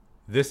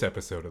This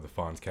episode of the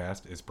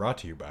Fonzcast is brought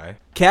to you by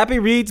Cappy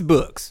Reads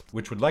Books,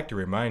 which would like to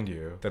remind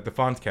you that the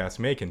Fonzcast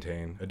may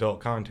contain adult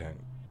content.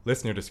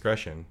 Listener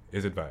discretion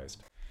is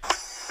advised.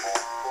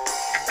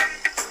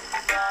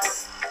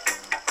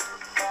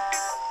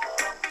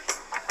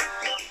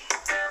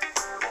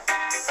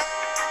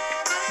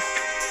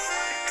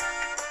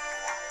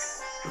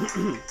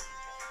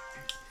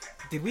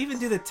 Did we even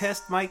do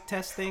the mic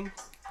test thing?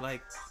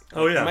 Like,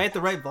 oh yeah. Am I at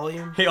the right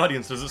volume? Hey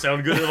audience, does it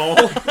sound good at all?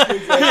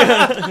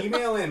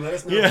 Email in, let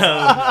us know.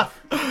 Yeah.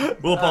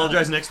 We'll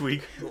apologize next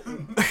week.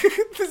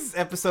 This is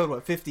episode,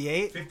 what,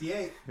 58?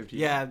 58.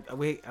 Yeah, I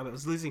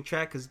was losing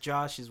track because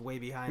Josh is way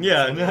behind.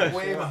 Yeah.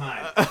 Way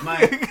behind.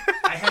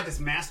 I had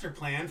this master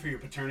plan for your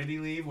paternity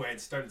leave where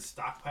I'd started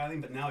stockpiling,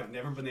 but now I've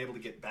never been able to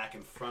get back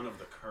in front of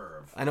the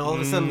curve. I know all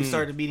of a sudden we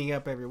started meeting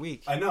up every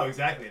week. I know,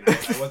 exactly, and I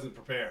wasn't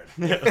prepared.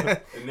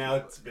 And now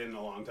it's been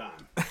a long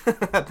time.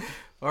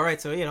 All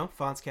right, so,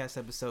 Fonzcast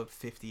episode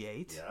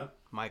 58. Yeah.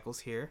 Michael's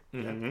here.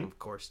 Mm-hmm. Of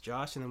course,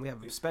 Josh. And then we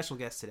have a special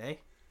guest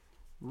today,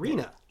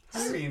 Rena.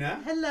 Hi,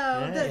 Rena.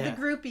 Hello, the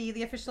groupie,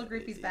 the official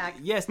groupie's back.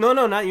 Yes, no,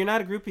 you're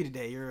not a groupie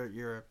today.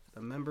 You're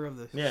a member of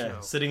the show.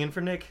 Sitting in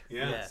for Nick.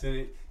 Yeah. So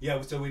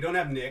we don't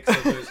have Nick, so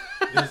there's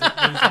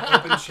an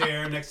open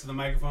chair next to the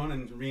microphone,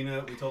 and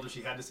Rena, we told her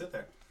she had to sit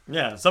there.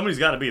 Yeah, somebody's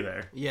got to be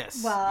there.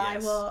 Yes. Well,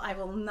 yes. I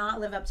will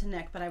not live up to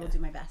Nick, but I will do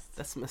my best.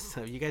 That's messed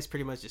up. You guys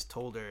pretty much just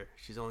told her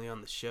she's only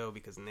on the show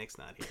because Nick's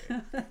not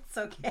here. It's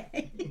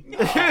okay.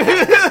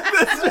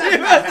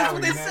 That's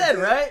what they said,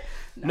 right?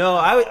 No,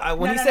 I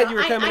when he said you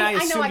were coming, I know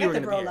assumed I you were got going the to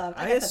be bro here. love.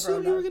 I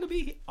assumed you were going to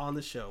be on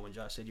the show when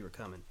Josh said you were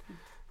coming.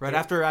 Right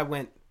after I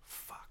went,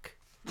 fuck.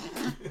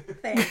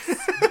 Thanks.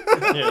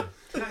 Yeah.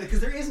 Because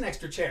there is an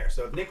extra chair,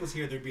 so if Nick was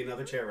here, there'd be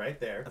another chair right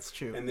there. That's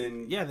true. And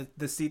then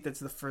the seat that's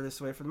the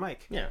furthest away from the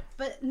mic. Yeah.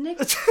 But Nick...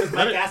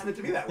 Mike asked it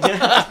to be that way.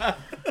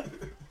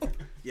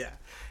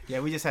 Yeah,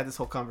 we just had this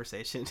whole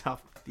conversation.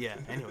 Yeah,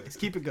 anyways,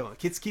 keep it going.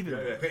 Kids, keep it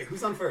going. Wait,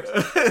 who's on first?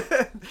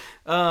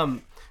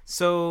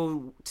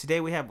 So today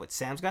we have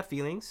Sam's Got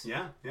Feelings.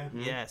 Yeah.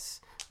 Yes,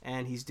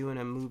 and he's doing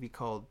a movie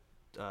called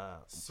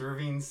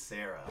Serving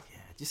Sarah. Yeah,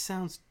 it just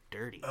sounds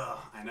dirty.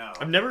 Oh, I know.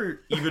 I've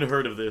never even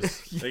heard of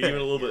this. Like, even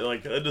a little bit.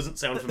 Like, it doesn't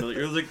sound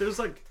familiar.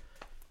 There's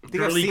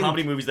girly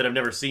comedy movies that I've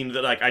never seen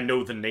that I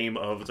know the name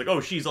of. It's like,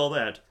 oh, she's all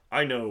that.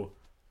 I know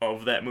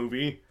of that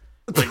movie.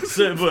 Like,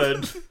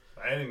 but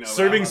I didn't know.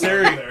 Serving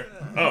Sarah.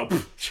 Oh.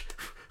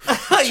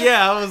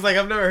 Yeah, I was like,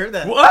 I've never heard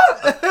that.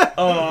 What?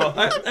 Oh,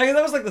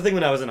 that was like the thing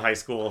when I was in high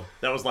school.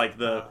 That was like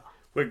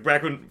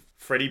back when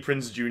Freddie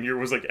Prinze Jr.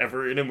 was like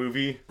ever in a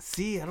movie.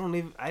 See, I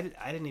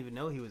didn't even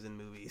know he was in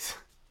movies.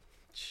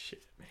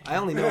 Shit, man. I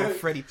only know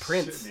Freddie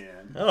Prinze. Shit,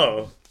 man.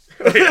 Oh.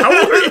 Wait, how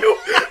old are you?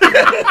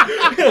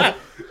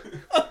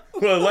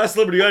 Well, the last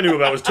celebrity I knew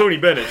about was Tony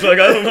Bennett. So, like,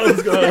 I don't know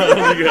what's going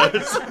on with you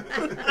guys.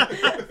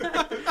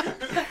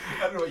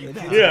 I don't know what you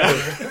kids Yeah.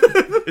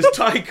 Is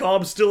Ty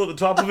Cobb still at the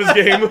top of his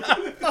game?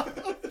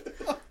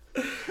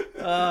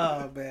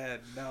 Oh man,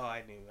 no,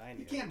 I knew.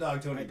 You can't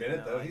dog Tony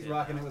Bennett though. He's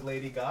rocking it with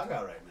Lady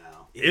Gaga right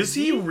now. Is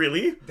he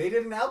really? They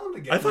did an album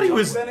together. I thought he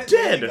was Bennett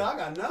dead. And Lady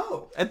Gaga,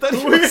 no. I thought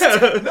he was.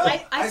 No,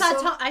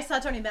 I saw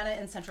Tony Bennett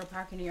in Central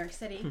Park in New York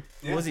City.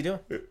 What was he doing?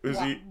 Is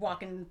he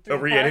walking through a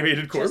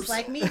reanimated corpse? just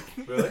like me.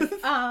 Really?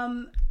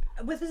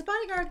 With his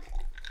bodyguard.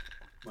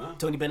 Wow.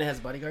 Tony Bennett has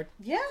a bodyguard?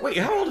 Yeah. Wait,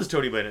 how old is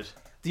Tony Bennett?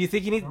 Do you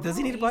think does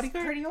he need a He's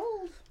bodyguard? pretty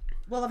old.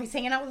 Well, if he's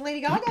hanging out with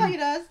Lady Gaga, he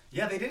does.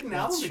 Yeah, they did an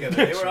album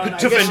together. They were on.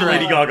 To fend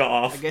Lady Gaga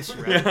off. I guess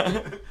you're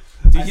right.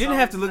 Dude, you didn't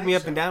have to look me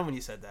up and down when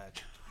you said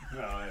that.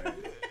 No,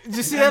 Did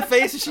you see that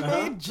face that she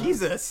made?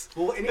 Jesus.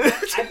 Well, I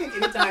think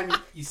anytime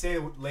you say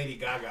Lady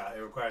Gaga, it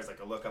requires like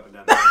a look up and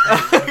down. No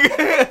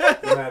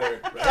matter,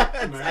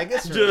 right? I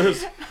guess you're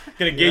Just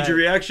gonna gauge your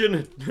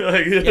reaction.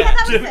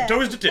 That was it.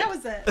 Toes to tip.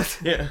 That was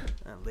it. Yeah.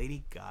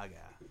 Lady Gaga.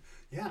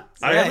 Yeah.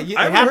 I haven't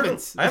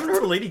happens.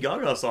 heard a Lady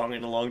Gaga song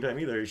in a long time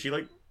either. Is she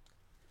like?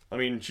 I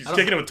mean, she's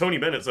kicking it with Tony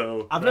Bennett,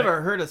 so. I've never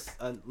heard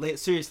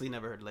seriously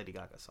never heard a Lady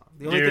Gaga song.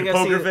 The only Dude, thing I've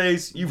Poker seen,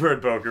 Face. You've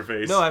heard Poker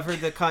Face. No, I've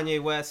heard the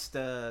Kanye West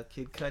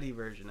Kid Cudi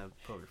version of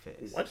Poker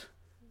Face. What?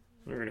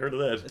 Never even heard of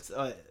that. It's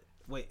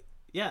wait,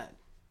 yeah.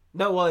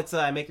 No, well, it's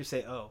I make her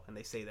say oh, and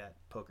they say that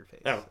Poker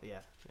Face. Oh. Yeah,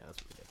 that's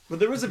what we did. But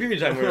there was a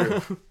period of time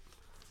where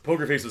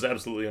Poker Face was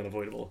absolutely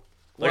unavoidable.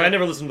 Like, What? I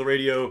never listened to the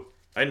radio.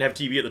 I didn't have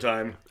TV at the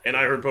time, and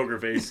I heard Poker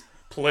Face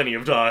plenty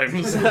of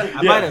times.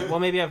 I might have. Well,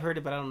 maybe I've heard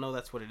it, but I don't know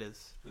that's what it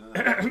is.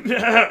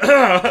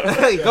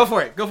 Go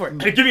for it. Go for it.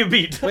 Give me a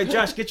beat. Wait,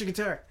 Josh, get your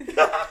guitar.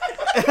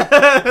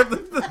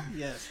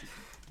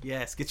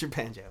 Yes, get your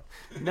banjo.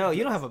 No,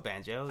 you don't have a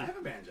banjo. I have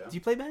a banjo. Do you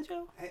play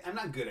banjo? I'm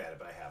not good at it,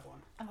 but I have one.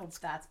 Oh,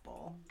 that's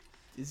bull.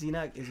 Is he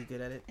not? Is he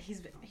good at it?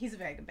 He's a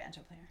very good banjo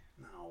player.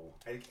 No,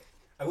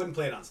 I wouldn't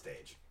play it on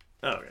stage.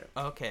 Oh, okay.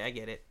 Okay, I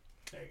get it.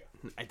 There you go.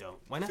 I don't.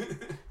 Why not?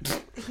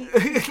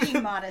 He's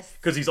being modest.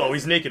 Because he's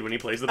always naked when he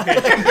plays the banjo.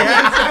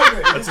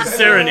 Exactly. That's his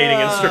serenading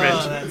instrument.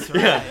 Oh, that's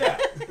right. Yeah.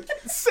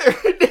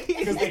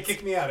 Because they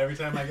kick me out every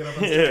time I get up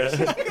on Yeah.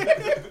 stage.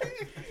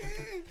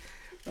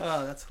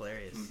 Oh, that's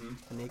hilarious.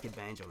 The Naked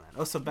Banjo Man.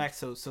 Oh, so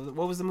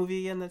what was the movie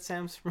again that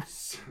Sam's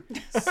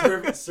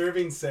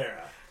Serving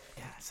Sarah.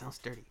 Yeah, it sounds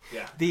dirty.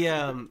 Yeah.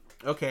 The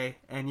okay,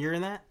 and you're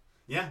in that?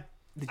 Yeah.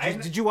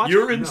 Did you watch it?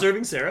 You're in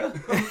Serving Sarah?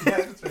 Yeah,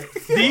 that's right.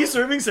 The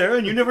Serving Sarah,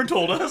 and you never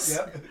told us?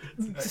 Yep.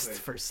 Just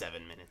for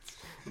 7 minutes.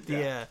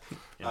 The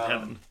In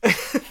heaven.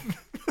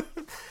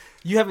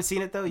 you haven't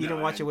seen it though? You No,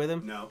 didn't watch it with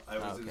him? No,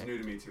 it was okay. new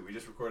to me too. We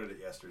just recorded it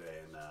yesterday,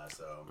 and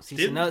so. See,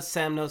 so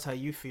Sam knows how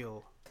you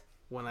feel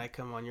when I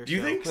come on your Do you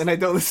show. think- And I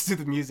don't listen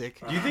to the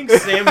music. Do you think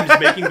Sam is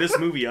making this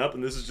movie up,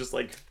 and this is just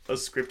like a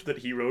script that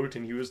he wrote,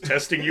 and he was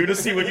testing you to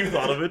see what you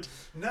thought of it?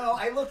 No,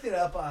 I looked it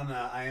up on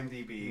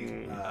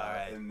IMDb,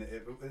 Alright. and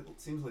it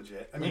seems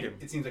legit. I mean,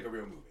 it seems like a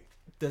real movie.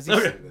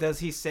 Does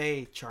he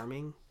say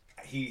charming?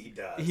 He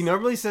does. He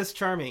normally says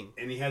charming.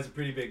 And he has a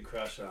pretty big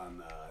crush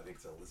on, I think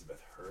it's Elizabeth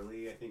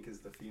Hurley, I think is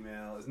the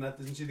female.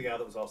 Isn't she the gal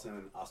that was also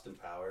in Austin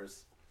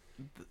Powers?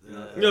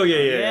 Oh, yeah.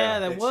 Yeah,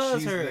 that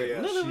was she's her.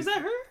 the, No, was she's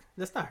that her?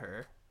 That's not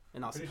her.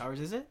 In Austin Pretty Powers,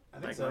 is it? I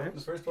think Mike so. Myers?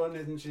 The first one,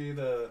 isn't she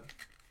the...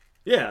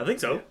 Yeah, I think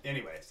so.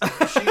 Anyways,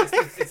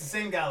 it's the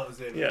same gal that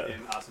was in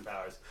Austin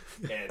Powers.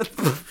 And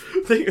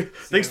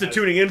Thanks to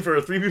tuning in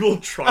for 3 people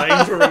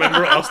trying to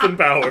remember Austin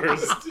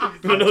Powers.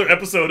 In another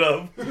episode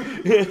of.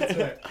 that's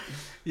right.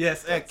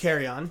 Yes,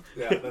 carry on.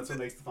 Yeah, that's what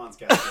makes the Fonz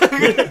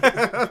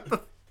cast.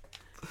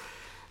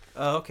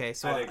 Oh, okay.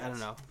 So I I think don't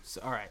know.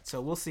 So, all right. So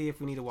we'll see if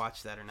we need to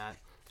watch that or not.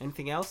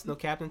 Anything else? No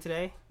captain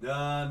today?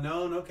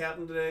 No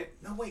captain today.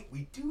 No, wait,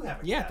 we do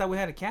have a Yeah, I captain. thought we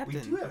had a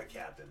captain. We do have a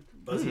captain.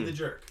 Buzzy the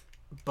Jerk.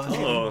 Buzzy,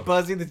 Oh.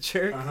 Buzzy the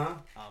jerk. Uh-huh.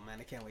 Oh man,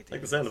 I can't wait to Like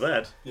hear the sound of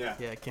that. Yeah.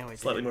 this. Yeah, I can't wait.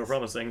 Slightly to more hear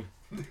promising.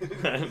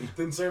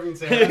 Then Serving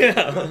Sarah.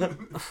 Yeah.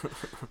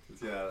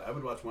 Yeah, I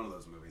would watch one of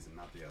those movies and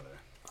not the other.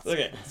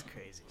 Okay. That's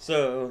crazy.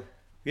 So,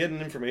 we had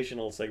an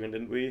informational segment,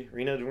 didn't we?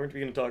 Rena, weren't we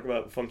going to talk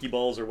about funky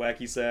balls or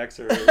wacky sacks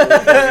or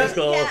whatever it's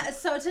called? Yeah,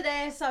 so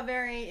today I saw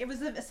it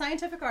was a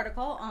scientific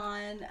article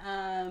on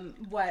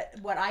what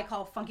I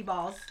call funky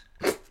balls.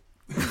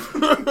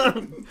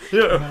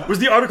 Yeah. Was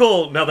the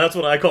article, now that's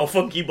what I call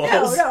funky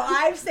balls? No,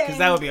 I'm saying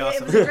that would be it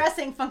awesome. was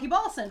addressing funky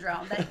ball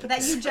syndrome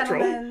that you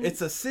gentlemen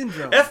It's a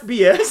syndrome.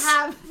 FBS?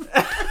 have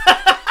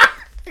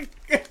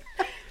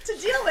to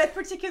deal with,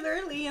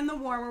 particularly in the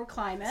warmer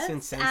climates. It's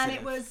And insensitive.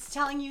 it was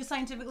telling you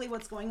scientifically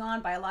what's going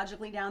on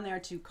biologically down there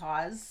to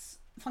cause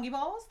funky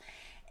balls.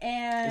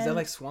 And Is that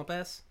like swamp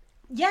ass?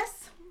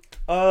 yes.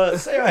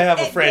 Say I have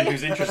a friend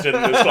who's interested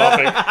in this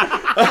topic.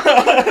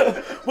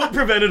 What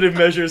preventative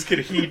measures could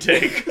he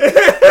take?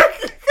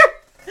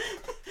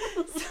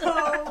 So,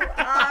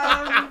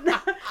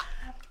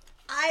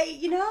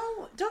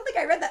 I don't think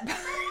I read that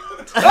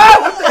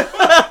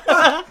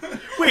part.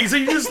 Wait, so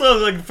you just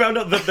found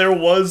out that there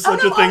was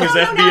such a thing no, as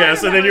no,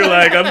 FBS, no, and then no, you're no,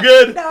 like, no. I'm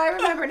good. No, I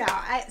remember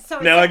now.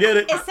 Now I get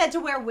it. It said to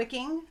wear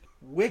wicking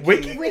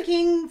Wiki.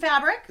 wicking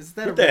fabric. Is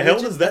that What the hell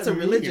does that That's a mean?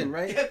 religion,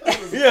 right?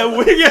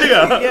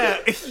 Yeah.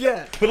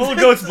 yeah. Put a little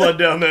goat's blood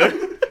down there.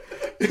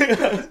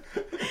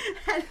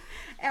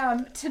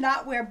 To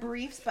not wear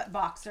briefs but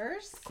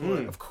boxers.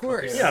 Of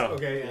course. Yeah.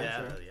 Okay, Yeah.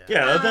 sure.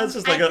 Yeah, that's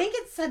just like I a... think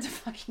it said to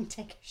fucking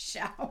take a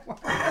shower.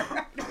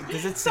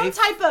 Is it Some safe?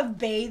 type of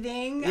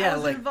bathing Yeah,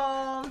 was like-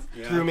 involved.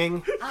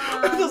 Grooming.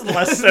 This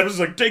last step is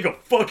like, take a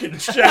fucking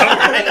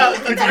shower.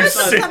 You There's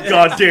sick something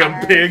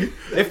goddamn there. pig.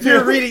 If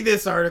you're reading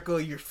this article,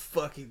 you're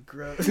fucking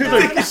gross.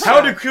 Like,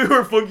 how to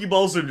cure funky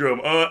ball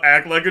syndrome?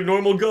 Act like a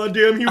normal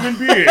goddamn human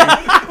being.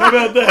 How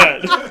about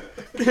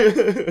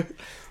that?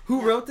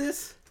 Who wrote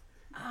this?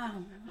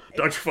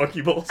 Dutch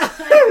funky balls.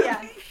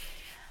 Yeah.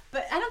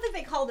 But I don't think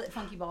they called it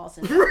funky ball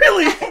syndrome.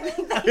 Really? I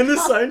think they In this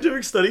called-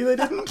 scientific study, they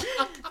didn't?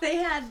 They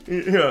had,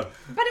 Yeah.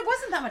 but it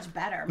wasn't that much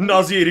better.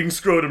 Nauseating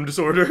scrotum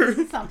disorder.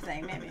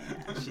 Something maybe.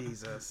 Yeah.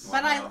 Jesus.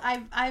 But Wow.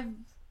 I've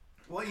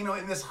Well,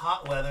 in this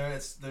hot weather,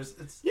 it's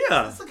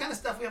Yeah. It's the kind of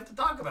stuff we have to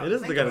talk about. It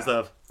is the kind of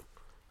stuff.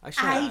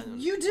 Actually,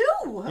 you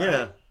do.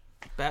 Yeah.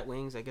 bat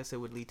wings. I guess it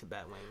would lead to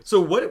bat wings. So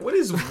what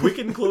is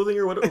Wiccan clothing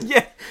or what?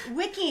 Yeah.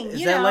 Wicking. Is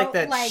you that know, like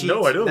that sheet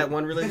No, I don't. that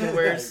one religion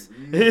wears?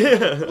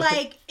 Yeah.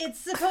 Like it's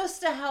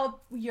supposed to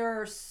help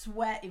your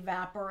sweat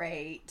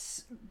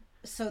evaporate,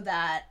 so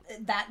that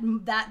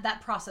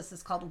process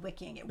is called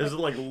wicking. Is it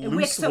like loose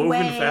wicks woven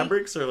away.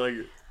 fabrics or like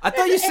I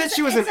thought you said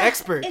she was an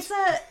expert. It's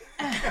a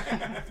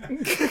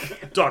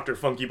Dr.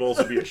 Funky Balls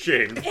would be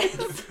ashamed?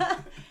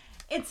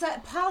 it's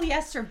a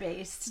polyester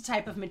based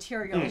type of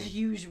material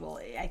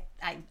usually. I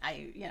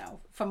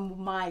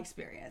from my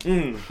experience.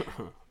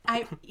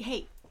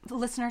 Hey,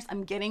 listeners,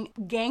 I'm getting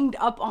ganged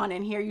up on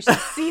in here. You should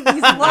see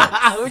these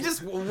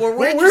looks.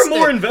 We're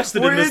more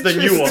invested in this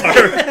than you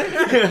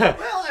are.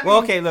 Well,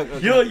 okay, look.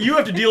 You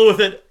have to deal with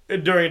it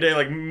during a day,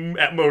 like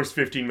at most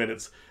 15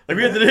 minutes. Like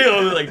we have to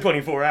deal with it like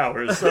 24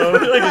 hours. So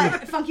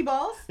like, Funky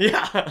balls?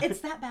 yeah. It's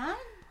that bad?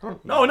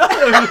 No, no.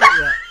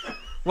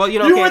 Well,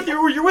 okay.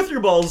 You're with your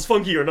balls,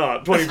 funky or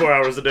not, 24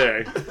 hours a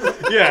day.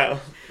 Yeah.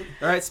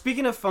 All right.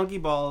 Speaking of funky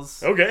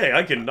balls, Okay,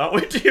 I cannot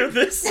wait to hear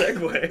this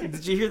segue.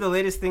 did you hear the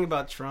latest thing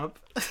about Trump?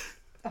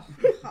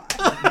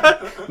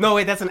 No,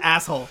 wait, that's an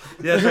asshole.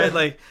 Yeah, that's right.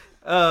 Like,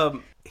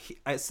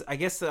 I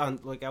guess on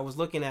I was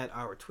looking at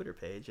our Twitter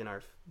page in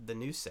the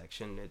news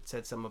section. It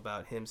said something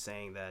about him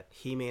saying that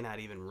he may not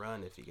even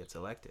run if he gets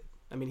elected.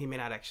 I mean, he may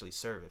not actually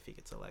serve if he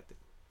gets elected.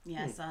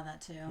 Yeah, I saw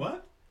that too.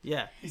 What?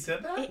 Yeah. He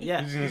said that?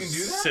 Yeah. He's gonna can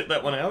do that? sit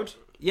that one out.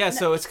 Yeah.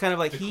 So it's kind of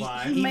like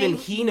Decline.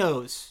 he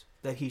knows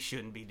that he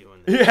shouldn't be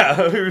doing that.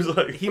 Yeah, he was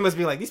like, He must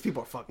be like, these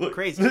people are fucking look,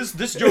 crazy.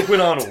 This joke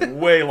went on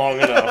way long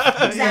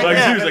enough. Exactly. Like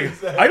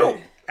seriously, I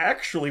don't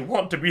actually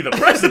want to be the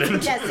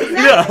president. Yes, exactly.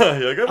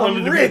 Yeah, like, I wanted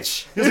I'm to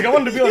rich. He's like, I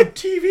wanted to be on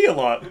TV a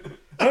lot.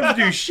 I don't have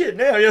to do shit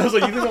now. Yeah, I was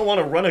like, you think I want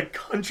to run a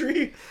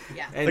country?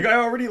 Yeah. And- Like, I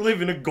already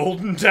live in a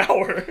golden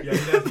tower. Yeah,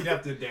 you'd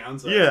have to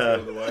downsize Yeah.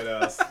 to the White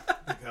House.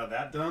 Like, how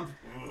that dump?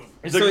 Ugh.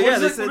 He's So like, yeah, what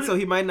they is it? said so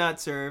he might not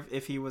serve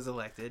if he was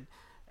elected,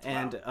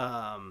 and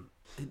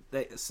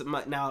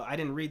now I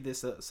didn't read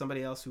this.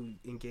 Somebody else who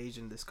engaged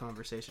in this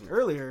conversation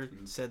earlier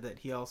said that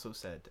he also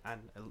said,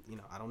 and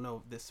I don't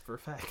know this for a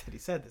fact that he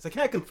said this. I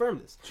can't confirm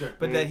this, Sure.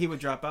 but that he would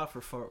drop out for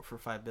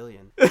 $5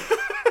 billion.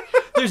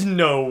 There's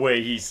no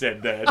way he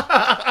said that.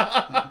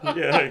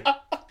 Yeah.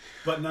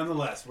 But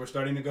nonetheless, we're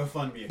starting to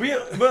GoFundMe. But, yeah,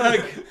 but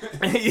like,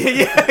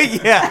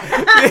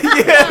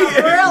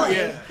 Really?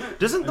 Yeah.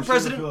 doesn't the I'm sure we'll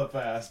president fill it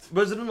fast.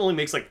 president only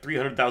makes like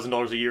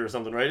 $300,000 a year or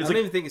something, right? I It's don't like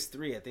even think it's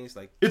 3. I think it's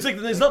like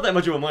it's not that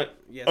much of a money.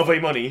 Yeah. Of a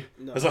money.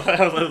 No. That's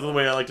the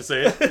way I like to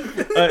say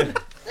it.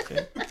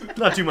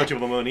 Not too much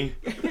of a money,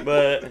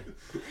 but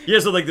yeah.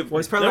 So like, well,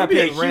 he's probably that not would be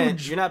a paying rent.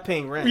 huge- You're not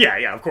paying rent.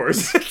 Yeah, of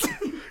course.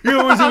 You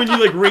know when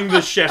you like ring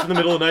the chef in the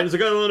middle of the night? He's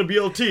like, I want a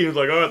BLT. He's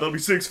like, all right, that'll be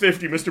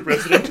 $6.50, Mr.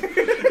 President.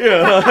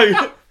 Yeah,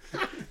 like,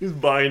 he's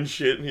buying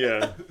shit.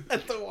 Yeah,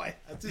 At the White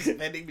House, just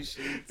vending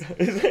machines.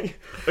 He's like,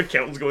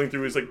 accountant's going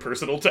through his like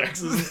personal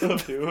taxes and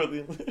stuff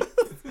too.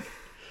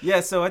 Yeah,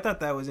 so I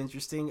thought that was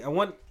interesting.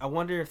 I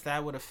wonder if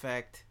that would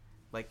affect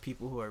like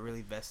people who are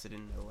really vested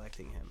in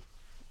electing him.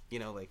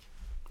 Like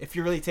if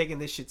you're really taking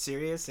this shit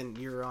serious and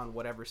you're on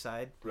whatever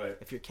side, Right.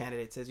 if your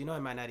candidate says, I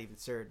might not even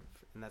serve,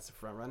 and that's the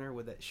front runner,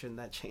 shouldn't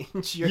that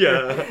change your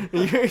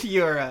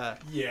Yeah.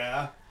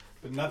 Yeah.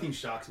 But nothing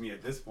shocks me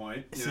at this point.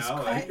 You This is know?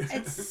 Like,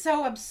 It's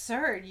so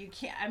absurd. You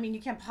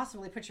can't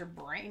possibly put your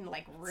brain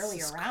like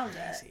really around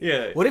it.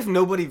 Yeah. What if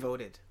nobody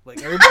voted?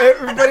 Like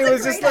everybody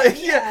was just great like,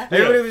 idea.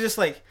 everybody was just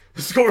like,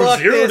 Score Fuck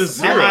 0 to this,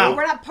 0. I'm out.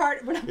 We're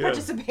not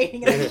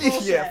participating in this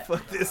bullshit. yeah,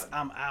 fuck this,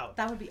 I'm out.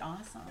 That would be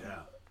awesome. yeah.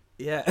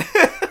 Yeah.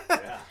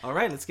 Yeah. All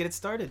right, let's get it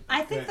started.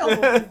 I think there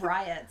will be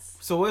riots.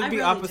 So what would I be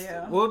really opposite?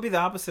 do. What would be the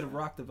opposite of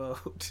rock the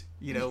vote?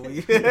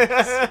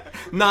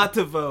 Not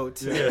to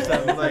vote. Yeah.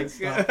 Sounds like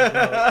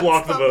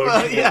Block the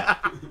vote. yeah.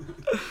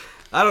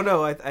 I don't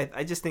know.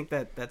 I just think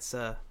that's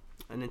an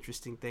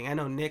interesting thing. I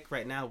know Nick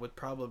right now would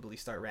probably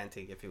start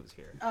ranting if he was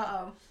here.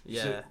 Uh-oh.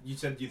 Yeah. So you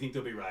said, do you think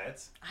there'll be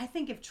riots? I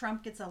think if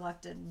Trump gets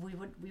elected, we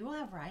will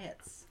have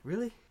riots.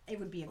 Really? It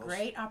would be a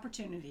great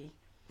opportunity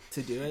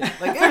To do it?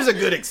 Like, there's a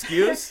good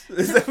excuse.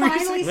 Is to that what you're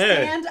finally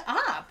saying? stand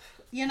up.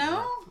 You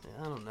know?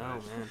 I don't know,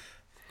 man.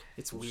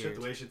 It's Well, shit, weird.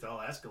 the way shit's all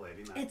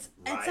escalating. that It's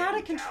riot out of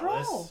in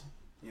control.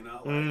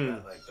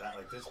 Dallas,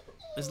 like this.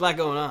 There's a lot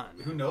going on.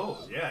 Who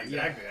knows? Yeah,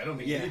 exactly. I don't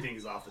think Yeah. anything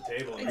is off the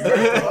table.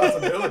 Exactly. There's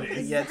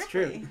possibilities. Yeah, it's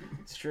true. Exactly.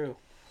 It's true.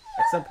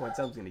 At some point,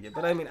 something's gonna get.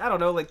 But I mean, I don't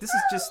know. Like, this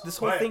whole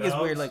Quiet, thing is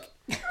weird. dogs.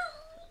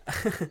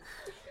 Like,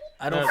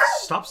 I don't.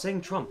 Stop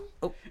saying Trump.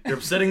 Oh. You're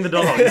upsetting the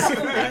dogs.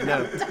 I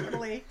know.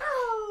 Totally.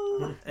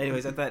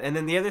 Anyways, I thought, and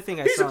then the other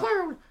thing I He's a saw,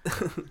 clown.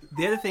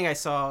 the other thing I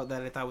saw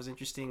that I thought was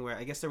interesting, where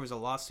I guess there was a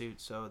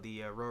lawsuit. So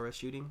the Aurora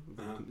shooting,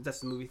 that's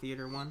the movie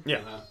theater one.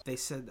 Yeah. They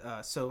said,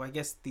 so I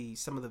guess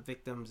some of the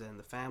victims and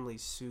the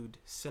families sued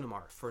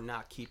Cinemark for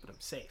not keeping them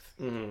safe.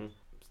 Mm-hmm.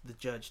 The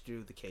judge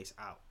threw the case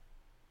out.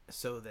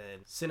 So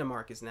then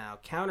Cinemark is now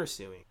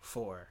countersuing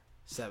for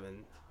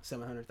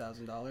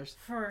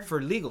 $700,000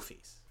 for legal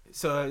fees.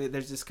 So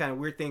there's this kind of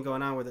weird thing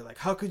going on where they're like,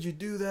 how could you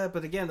do that?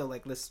 But again, they're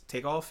like, let's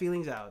take all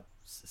feelings out.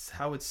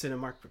 How would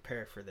Cinemark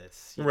prepare for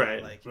this? You know,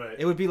 Right. like, Right.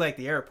 it would be like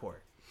the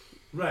airport.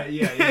 Right,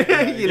 yeah.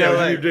 You Yeah, know, it's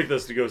like-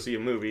 ridiculous to go see a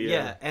movie.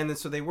 Yeah. And then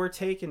so they were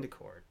taken to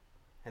court,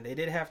 and they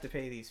did have to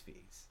pay these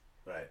fees.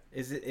 Right.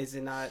 Is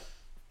it not?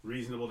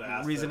 Reasonable to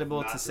ask Reasonable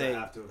them to not say-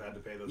 have to have had to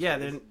pay those Yeah,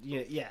 fees. then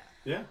yeah.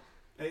 Yeah.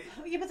 Hey,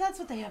 Yeah, but that's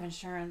what they have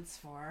insurance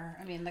for.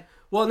 I mean,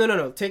 Well,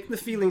 no. Take the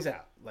feelings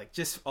out. Like,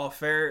 just all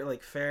fair.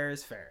 Like, fair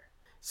is fair.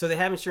 So they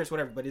have insurance,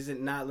 whatever. But is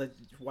it not?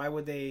 Why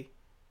would they?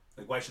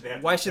 like, why should they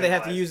have? Why should they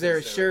have to penalize use their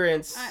this?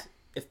 insurance I-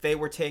 if they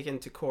were taken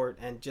to court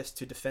and just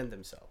to defend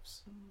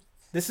themselves?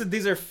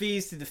 These are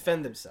fees to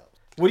defend themselves.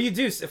 What do you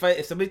do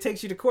if somebody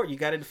takes you to court? You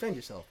got to defend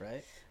yourself,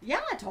 right? yeah,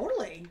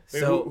 totally. Wait,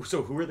 so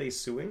who are they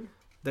suing?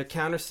 They're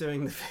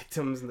countersuing the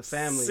victims and the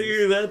families.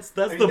 See, that's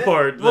I mean, the that-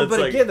 part. Well, That's but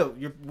like, again, though,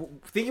 you're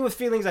thinking with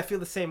feelings. I feel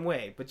the same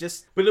way, but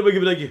just but in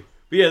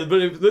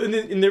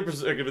their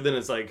perspective, then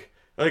it's like,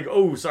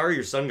 oh, sorry,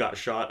 your son got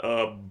shot.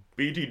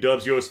 BT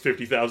Dubs, you owe us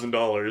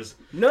 $50,000.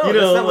 no, You that's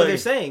know, not what they're like-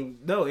 saying.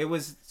 No, it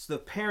was the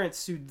parents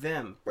sued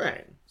them,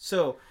 Right.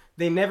 so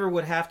they never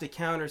would have to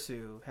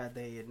countersue had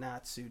they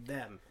not sued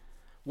them.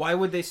 Why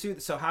would they sue?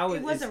 So how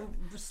It was is-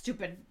 a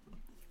stupid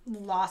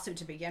lawsuit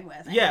to begin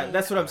with. Yeah,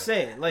 that's what I'm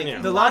saying. Like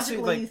the lawsuit,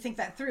 logically, like you think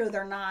that through,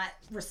 they're not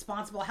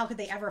responsible. How could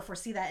they ever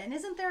foresee that? And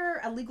isn't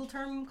there a legal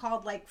term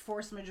called like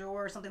force majeure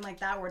or something like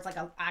that, where it's like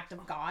an act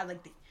of God?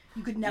 Like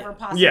you could never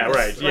possibly. Yeah,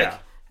 right. Like,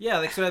 yeah,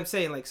 like so. I'm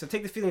saying, like, so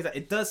take the feelings out.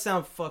 It does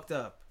sound fucked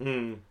up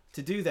to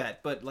do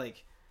that, but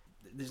like,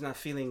 there's not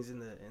feelings in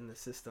the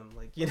system.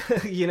 Like,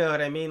 you know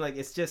what I mean? Like,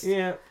 it's just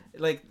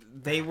like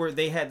they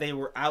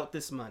were out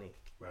this money.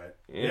 Right.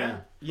 Yeah.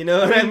 You know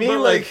what I mean?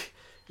 Like,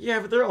 yeah,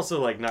 but they're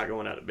also like not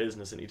going out of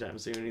business anytime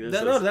soon either.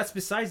 No,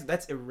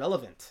 that's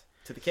irrelevant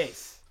to the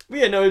case.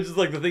 Yeah, no, it's just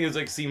like the thing is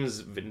like seems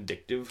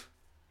vindictive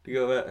to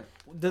go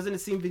at. Doesn't it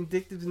seem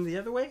vindictive in the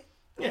other way?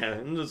 Yeah,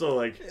 and it's all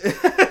like,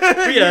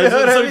 but yeah,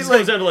 so it just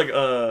comes down to like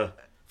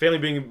family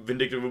being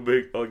vindictive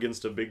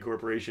against a big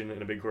corporation,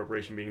 and a big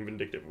corporation being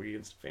vindictive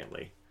against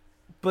family.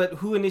 But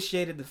who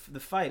initiated the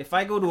fight? If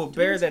I go to a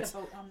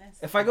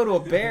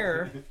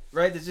bear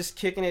right, that's just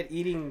kicking it,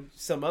 eating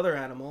some other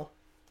animal,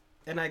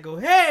 and I go,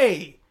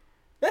 hey,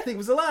 that thing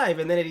was alive,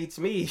 and then it eats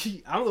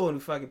me, I'm the one who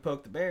fucking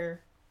poked the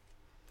bear.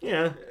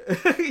 Yeah.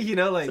 You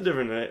know, like... It's a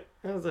different...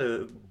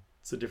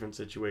 It's a different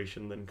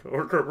situation than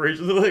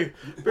corporations. Like,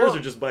 bears are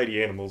just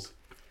bitey animals.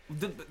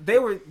 They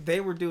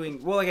were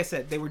doing... Well, like I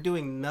said, they were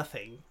doing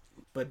nothing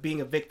but being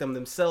a victim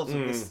themselves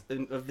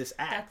of this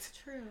act. That's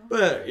true.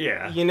 But,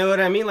 yeah. You know what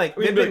I mean? Like,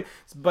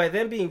 by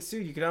them being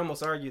sued, you could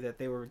almost argue that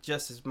they were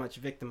just as much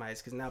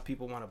victimized, because now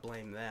people want to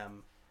blame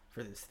them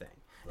for this thing.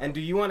 Right. And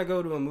do you want to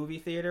go to a movie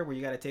theater where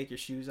you got to take your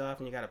shoes off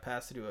and you got to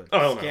pass through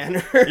a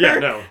scanner? No. Yeah,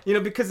 no. You know,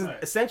 because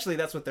essentially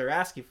that's what they're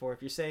asking for.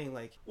 If you're saying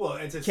like, well,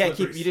 it's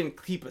you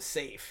didn't keep us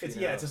safe. It's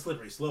a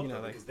slippery slope,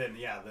 though, because then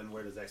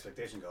where does the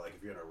expectation go? Like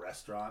if you're in a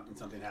restaurant and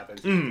something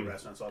happens, the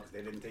restaurant's all because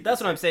they didn't take.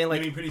 That's what I'm saying.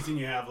 Like, I mean, pretty soon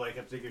you have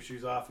to take your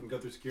shoes off and go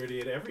through security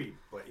at every,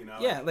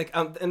 Yeah, like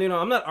and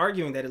I'm not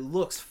arguing that it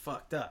looks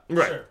fucked up.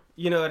 Right. Sure.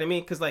 You know what I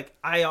mean? Because like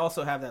I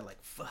also have that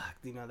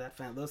that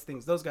fan.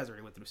 Those guys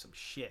already went through some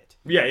shit.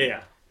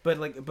 Yeah. But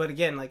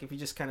again, like if you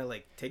just kind of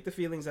like take the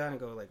feelings out and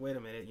go like, wait a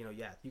minute,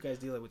 you guys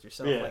deal it with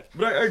yourself. Yeah. Like,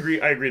 but I agree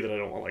that I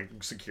don't want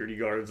like security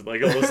guards and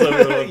like all this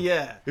stuff.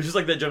 Yeah. It's just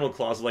like that general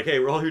clause of like, hey,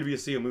 we're all here to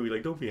see a movie.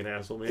 Like, don't be an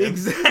asshole, man.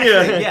 Exactly.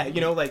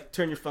 Yeah. Like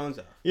turn your phones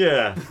off.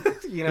 Yeah.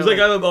 It's like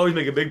I always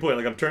make a big point.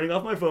 Like I'm turning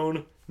off my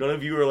phone. None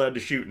of you are allowed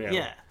to shoot now.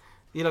 Yeah.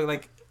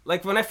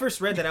 Like when I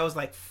first read that, I was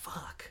like,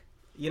 fuck.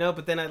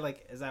 But then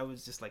as I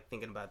was just like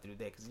thinking about it through the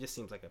day, because it just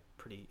seems like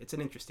it's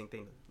an interesting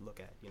thing to look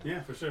at.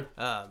 Yeah, for sure.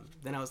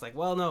 Then I was like,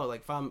 well, no,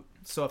 like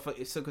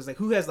because like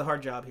who has the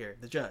hard job here?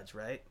 The judge,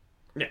 right?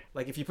 Yeah.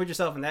 Like if you put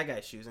yourself in that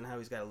guy's shoes and how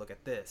he's got to look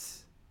at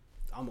this,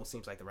 almost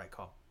seems like the right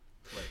call.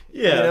 Like,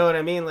 yeah. You know what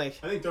I mean? Like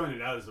I think throwing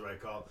it out is the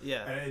right call.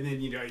 Yeah. And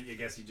then I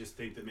guess you just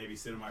think that maybe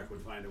Cinemark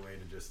would find a way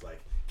to just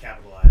like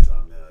capitalize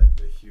on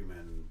the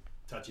human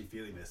touchy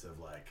feeliness of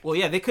like. Well,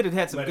 yeah, they could have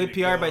had some good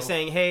PR by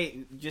saying,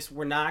 "Hey,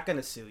 we're not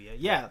gonna sue you."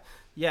 Yeah,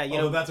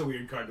 Although that's a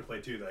weird card to play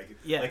too.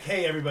 Like,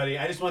 hey, everybody,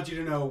 I just want you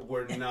to know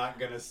we're not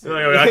gonna sue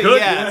you. I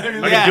could.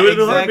 I can do it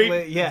in a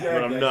heartbeat. Yeah,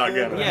 but I'm not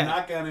gonna. I'm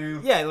not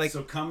gonna. Yeah, like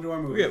so come to our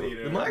movie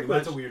theater.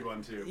 That's a weird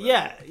one too. But.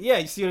 Yeah.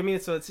 You see what I mean?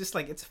 So it's just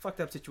like it's a fucked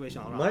up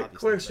situation. My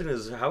question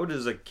is, how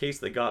does a case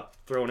that got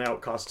thrown out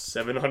cost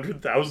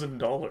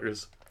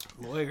 $700,000?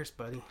 Lawyers,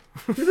 buddy.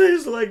 They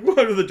just like, what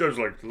are the judge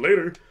like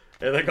later?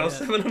 And that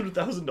cost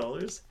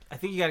 $700,000. I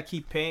think you got to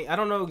keep paying. I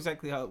don't know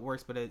exactly how it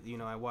works, but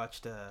I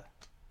watched,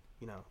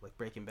 like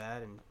Breaking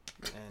Bad and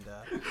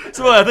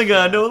so I think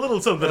I know a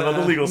little something about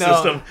the legal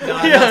system.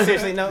 No,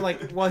 seriously, no.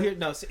 Like, well, here,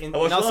 no. I watched a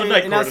lot of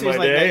Night Court in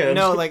my day.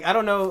 No, like I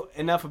don't know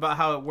enough about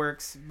how it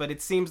works, but it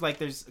seems like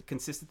there's a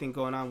consistent thing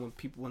going on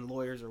when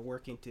lawyers are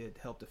working to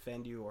help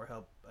defend you or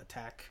help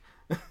attack.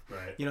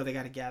 Right. They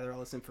got to gather all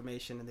this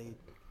information and they,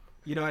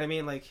 you know what I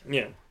mean? Like,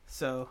 yeah.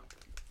 So.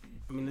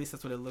 I mean, at least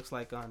that's what it looks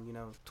like on,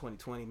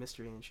 2020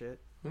 Mystery and shit.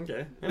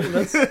 Okay. I mean,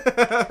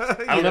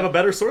 I don't have a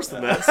better source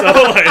than that, so,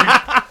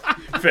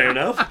 like, fair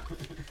enough.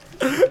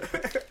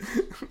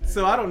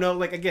 So, I don't know.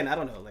 Like, again, I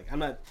don't know. Like, I'm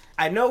not...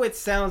 I know it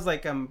sounds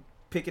like I'm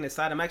picking a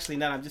side. I'm actually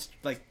not. I'm just,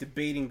 like,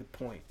 debating the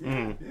point.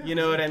 Mm. You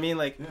know what I mean?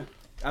 Like,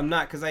 I'm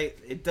not, because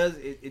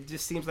it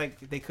just seems like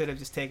they could have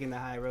just taken the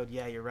high road.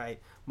 Yeah, you're right.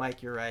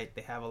 Mike, you're right.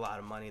 They have a lot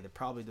of money. They're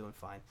probably doing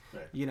fine.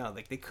 Right.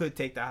 Like, they could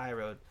take the high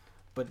road,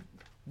 but...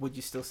 would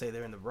you still say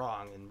they're in the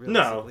wrong? And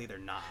realistically, they're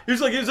not.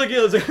 It's like you're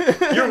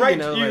right.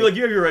 You have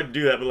your right to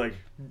do that, but like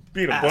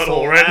being a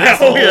butthole right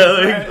asshole.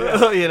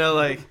 now. Yeah,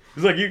 like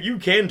it's like you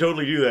can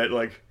totally do that.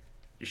 Like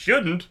you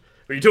shouldn't,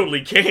 but you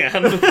totally can.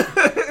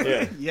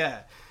 Yeah. Yeah.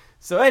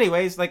 So,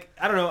 anyways, like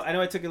I don't know. I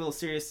know I took it a little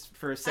serious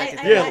for a second.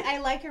 I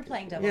like your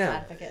playing devil's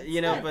advocate.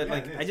 But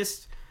like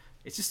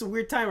it's just a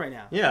weird time right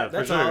now. Yeah,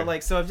 that's for sure. all.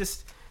 Like, so I've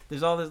just.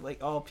 There's all this,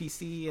 like, all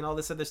PC and all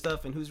this other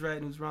stuff, and who's right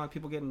and who's wrong.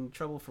 People get in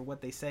trouble for what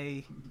they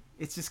say.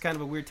 It's just kind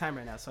of a weird time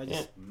right now, so I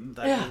just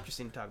thought it was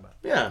interesting to talk about.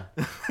 Yeah.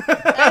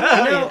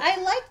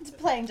 I liked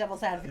playing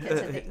devil's advocate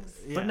to things.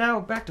 Yeah. But now,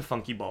 back to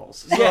Funky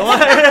Balls. So,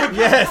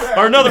 yes.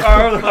 Our other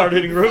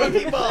hard-hitting room.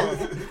 Funky Balls.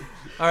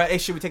 All right, hey,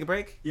 should we take a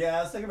break?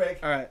 Yeah, let's take a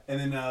break. All right. And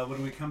then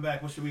when we come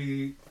back, what should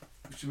we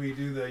Should we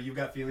do the "You've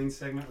Got Feelings"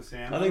 segment with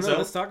Sam? I think so.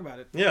 Let's talk about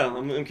it. Yeah,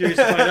 I'm curious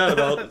to find out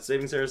about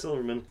Saving Sarah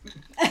Silverman.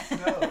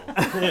 No.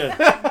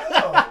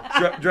 Yeah.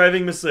 No.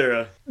 Driving Miss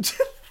Sarah.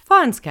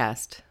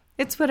 Fonzcast.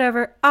 It's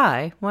whatever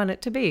I want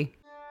it to be.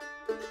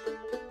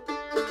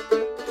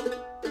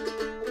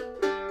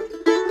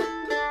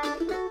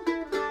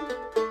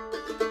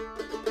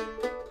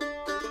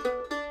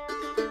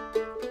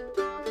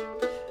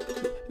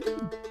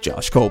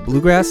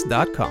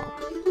 JoshColeBluegrass.com.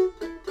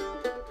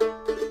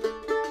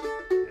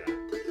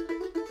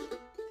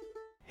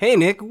 Hey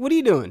Nick, what are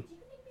you doing?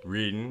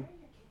 Reading.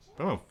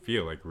 I don't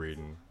feel like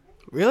reading.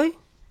 Really?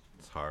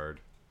 It's hard.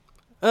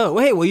 Oh,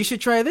 hey, well you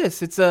should try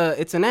this. It's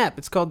an app.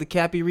 It's called the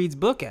Capn Reads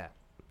Book app.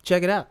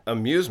 Check it out.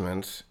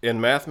 Amusements in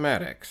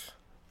Mathematics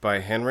by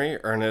Henry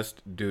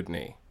Ernest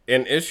Dewdney.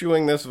 In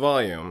issuing this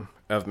volume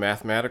of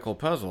mathematical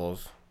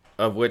puzzles,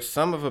 of which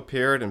some have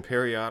appeared in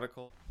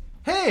periodical...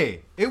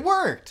 Hey, it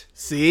worked!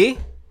 See?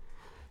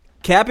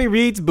 Capn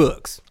Reads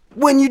Books.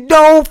 When you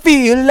don't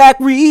feel like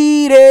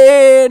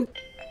reading.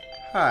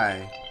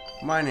 Hi,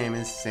 my name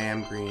is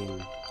Sam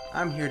Green.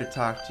 I'm here to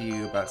talk to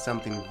you about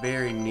something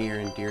very near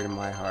and dear to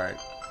my heart.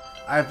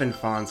 I've been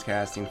Fonz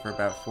casting for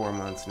about 4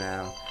 months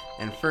now,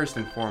 and first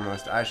and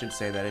foremost, I should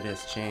say that it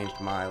has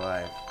changed my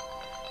life.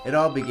 It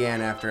all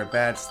began after a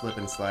bad slip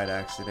and slide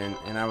accident,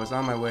 and I was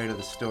on my way to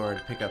the store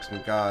to pick up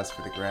some gauze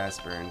for the grass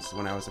burns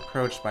when I was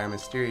approached by a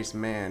mysterious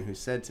man who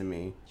said to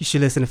me, You should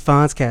listen to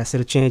Fonzcast.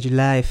 It'll change your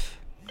life.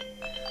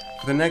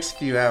 For the next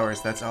few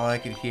hours, that's all I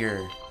could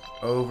hear,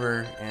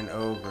 over and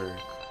over.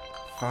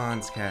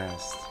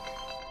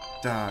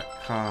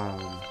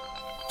 Fonzcast.com.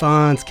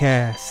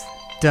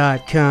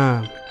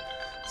 Fonzcast.com.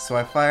 So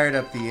I fired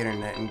up the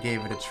internet and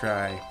gave it a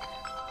try.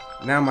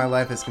 Now my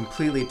life has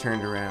completely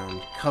turned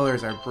around.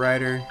 Colors are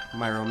brighter,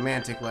 my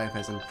romantic life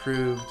has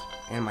improved,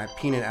 and my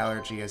peanut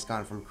allergy has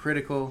gone from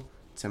critical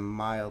to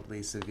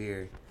mildly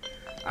severe.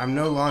 I'm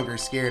no longer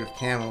scared of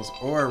camels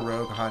or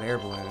rogue hot air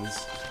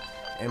balloons.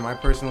 And my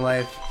personal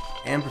life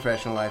and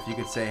professional life, you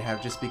could say,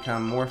 have just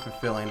become more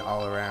fulfilling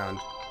all around.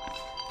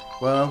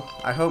 Well,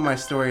 I hope my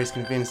story has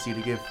convinced you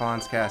to give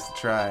Fonzcast a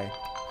try.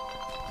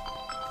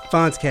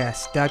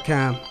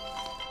 Fonzcast.com.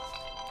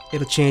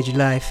 It'll change your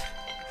life.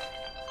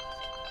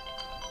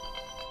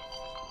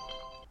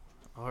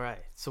 All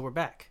right, so we're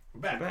back. We're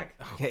back.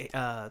 Okay,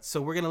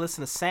 so we're gonna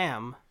listen to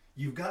Sam.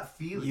 You've got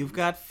feelings. You've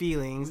got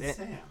feelings, With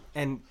Sam.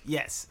 and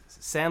yes,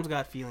 Sam's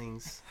got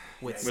feelings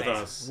with With Sam.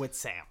 us. With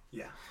Sam.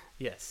 Yeah.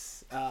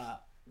 Yes.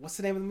 What's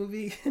the name of the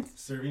movie?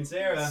 Serving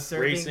Sarah.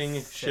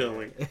 Racing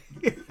Shilling.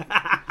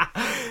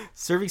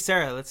 Serving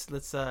Sarah. Let's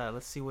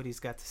see what he's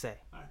got to say.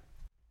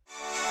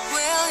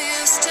 Will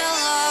you still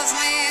love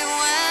me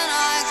when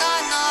I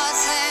got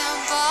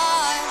nothing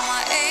but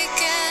my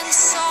aching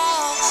soul?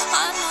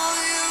 I know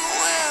you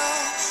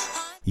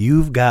will.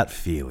 You've Got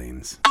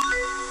Feelings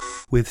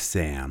with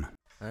Sam.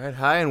 Alright,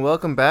 hi and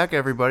welcome back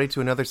everybody to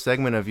another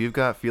segment of You've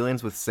Got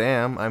Feelings with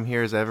Sam. I'm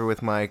here as ever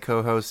with my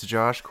co-host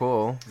Josh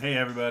Cole. Hey,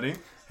 everybody.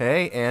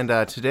 Hey, and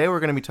today we're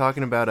going to be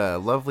talking about a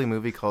lovely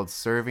movie called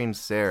Serving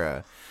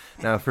Sarah.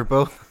 Now, for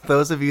both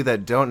those of you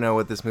that don't know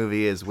what this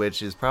movie is,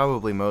 which is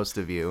probably most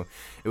of you,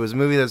 it was a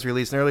movie that was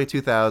released in the early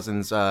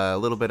 2000s, a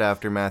little bit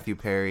after Matthew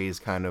Perry's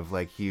kind of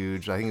like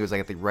huge, I think it was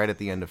like right at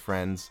the end of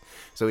Friends,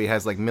 so he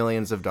has like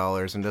millions of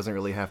dollars and doesn't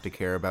really have to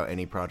care about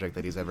any project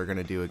that he's ever going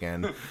to do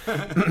again.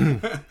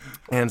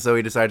 And so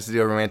he decides to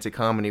do a romantic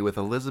comedy with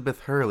Elizabeth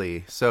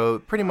Hurley. So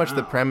pretty much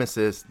the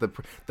premises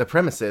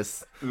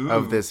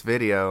of this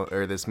video,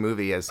 or this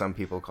movie as some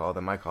people call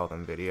them, I call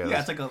them videos.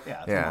 Yeah, it's a long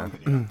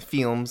video.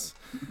 Films.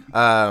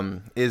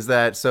 Is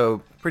that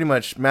so pretty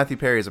much Matthew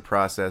Perry is a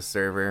process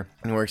server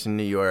and works in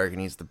New York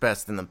and he's the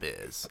best in the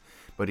biz,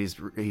 but he's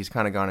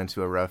kind of gone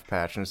into a rough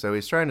patch, and so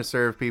he's trying to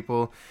serve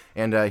people,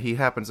 and he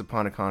happens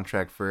upon a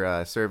contract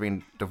for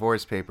serving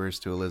divorce papers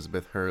to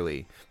Elizabeth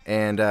Hurley,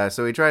 and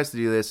so he tries to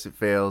do this. It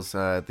fails.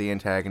 The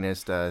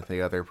antagonist,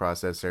 the other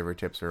process server,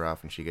 tips her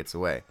off and she gets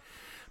away,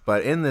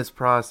 but in this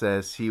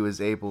process he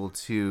was able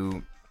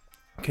to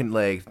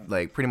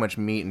pretty much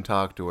meet and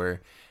talk to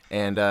her.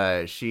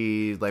 And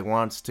she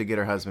wants to get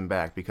her husband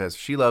back because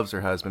she loves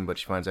her husband, but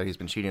she finds out he's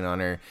been cheating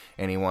on her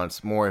and he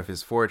wants more of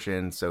his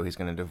fortune, so he's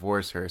going to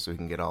divorce her so he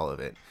can get all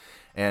of it.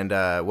 And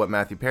what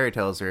Matthew Perry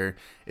tells her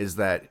is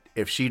that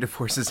if she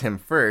divorces him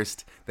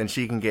first, then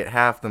she can get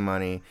half the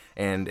money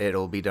and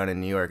it'll be done in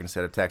New York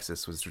instead of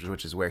Texas,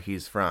 which is where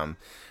he's from.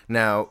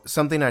 Now,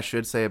 something I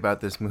should say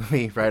about this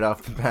movie right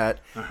off the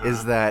bat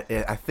is that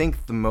I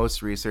think the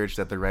most research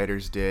that the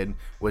writers did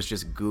was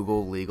just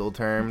Google legal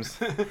terms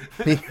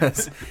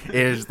because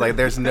it's like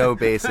there's no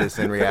basis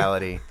in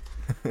reality.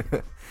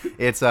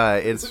 It's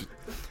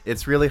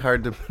really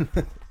hard to...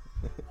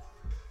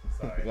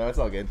 Sorry. No, it's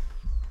all good.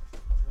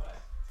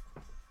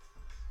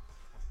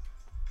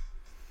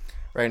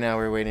 Right now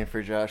we're waiting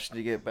for Josh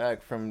to get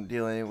back from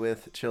dealing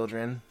with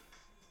children.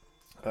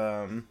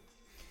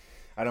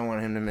 I don't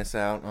want him to miss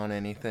out on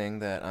anything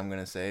that I'm going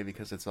to say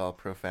because it's all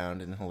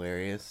profound and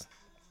hilarious.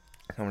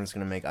 I'm just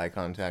going to make eye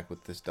contact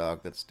with this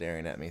dog that's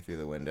staring at me through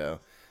the window,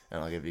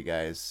 and I'll give you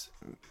guys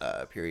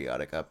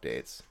periodic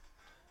updates.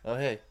 Oh,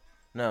 hey.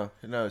 No,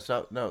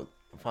 stop. No,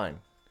 fine.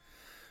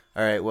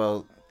 All right,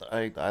 well,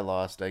 I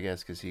lost, I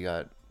guess, because he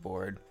got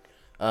bored.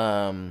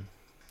 So,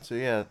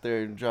 yeah,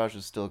 Josh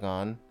is still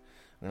gone.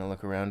 I'm going to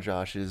look around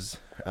Josh's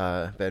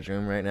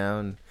bedroom right now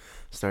and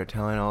start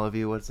telling all of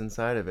you what's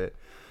inside of it.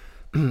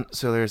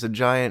 So there's a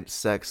giant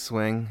sex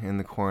swing in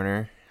the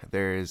corner.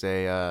 There's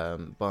a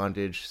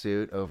bondage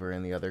suit over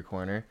in the other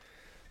corner.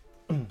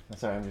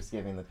 Sorry, I'm just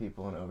giving the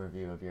people an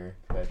overview of your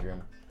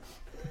bedroom.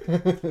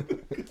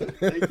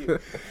 Thank you.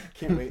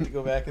 Can't wait to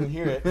go back and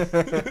hear it.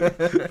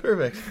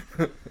 Perfect.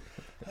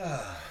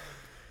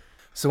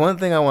 So one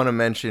thing I want to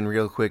mention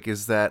real quick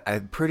is that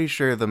I'm pretty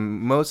sure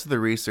most of the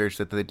research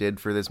that they did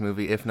for this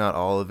movie, if not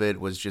all of it,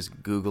 was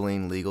just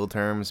Googling legal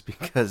terms,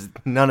 because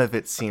none of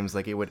it seems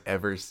like it would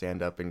ever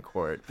stand up in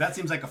court. That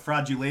seems like a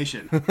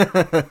fraudulation.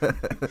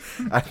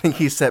 I think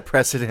he set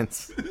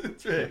precedents.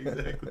 That's right,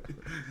 exactly.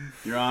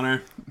 Your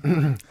Honor.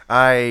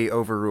 I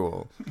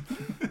overrule.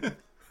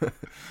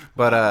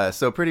 But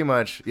so pretty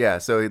much, yeah.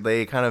 So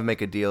they kind of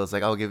make a deal. It's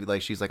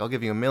like she's like, I'll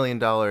give you $1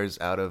 million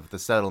out of the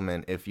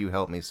settlement if you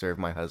help me serve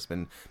my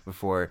husband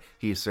before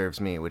he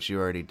serves me, which you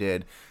already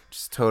did.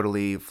 Just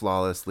totally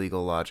flawless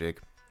legal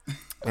logic.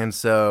 And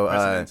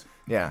so,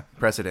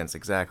 precedents,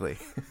 exactly,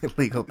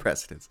 legal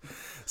precedents.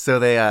 So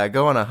they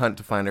go on a hunt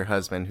to find her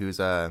husband, who's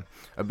a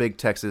big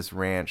Texas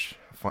ranch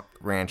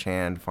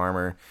hand,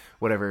 farmer,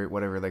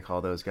 whatever they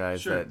call those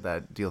guys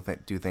that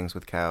do things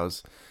with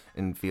cows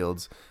in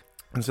fields.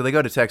 And so they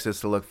go to Texas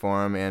to look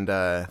for him, and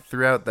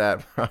throughout that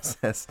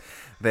process,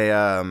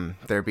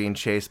 they're being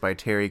chased by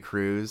Terry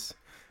Crews,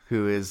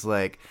 who is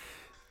like,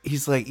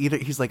 he's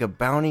like a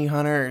bounty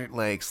hunter,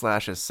 like /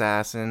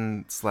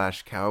 assassin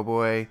 /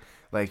 cowboy.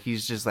 Like,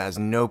 he's just has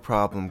no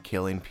problem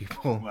killing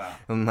people. Wow.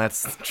 And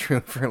that's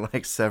true for,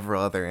 like,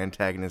 several other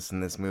antagonists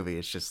in this movie.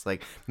 It's just,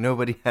 like,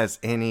 nobody has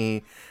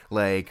any,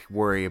 like,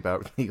 worry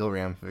about legal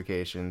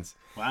ramifications.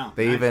 Wow.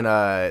 They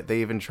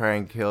even try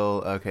and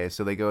kill... Okay,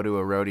 so they go to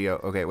a rodeo.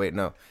 Okay, wait,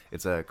 no.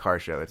 It's a car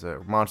show. It's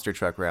a monster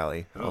truck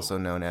rally, also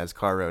known as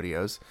car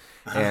rodeos.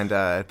 And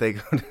they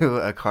go to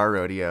a car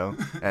rodeo,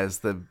 as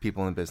the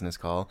people in business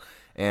call.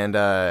 And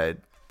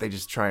they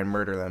just try and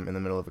murder them in the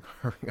middle of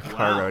a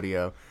car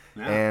rodeo.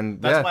 Yeah. And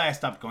that's why I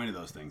stopped going to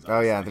those things. Honestly. Oh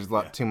yeah, there's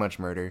too much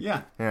murder.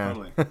 Yeah,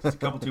 totally. Just a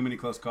couple too many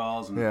close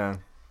calls. And... Yeah,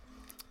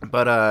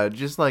 but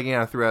just like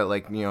throughout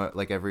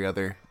like every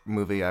other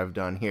movie I've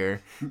done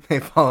here, they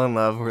fall in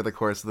love over the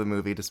course of the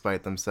movie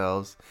despite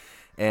themselves.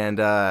 And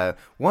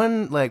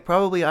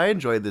probably I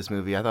enjoyed this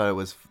movie. I thought it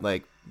was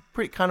like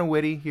pretty kind of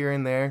witty here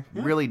and there,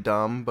 really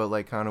dumb but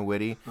like kind of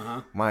witty.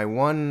 My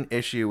one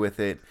issue with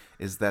it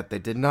is that they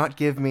did not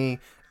give me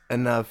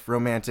enough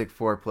romantic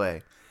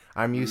foreplay.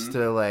 I'm used to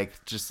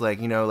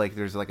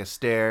there's like a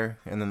stare,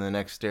 and then the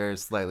next stare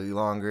is slightly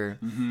longer,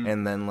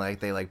 and then like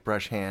they like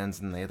brush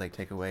hands and they like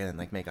take away and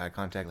like make eye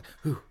contact. Like,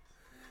 whew.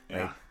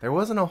 Yeah. Like, there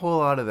wasn't a whole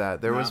lot of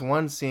that. There was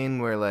one scene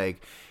where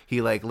like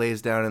he like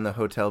lays down in the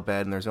hotel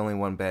bed and there's only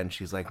one bed, and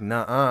she's like,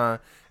 nuh-uh,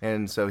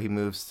 and so he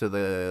moves to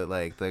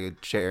the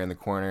chair in the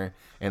corner,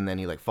 and then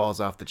he like falls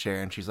off the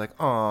chair, and she's like,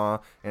 aw,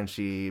 and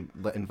she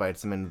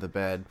invites him into the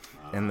bed,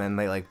 and then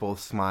they like both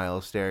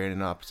smile, staring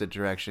in opposite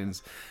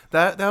directions.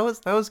 That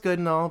was good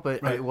and all,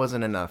 but it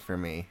wasn't enough for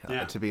me,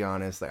 to be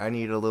honest. Like, I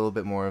needed a little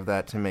bit more of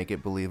that to make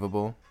it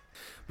believable.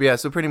 But yeah,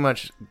 so pretty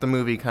much the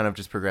movie kind of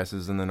just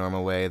progresses in the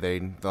normal way.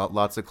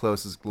 Lots of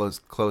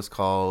close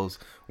calls,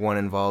 one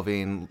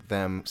involving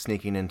them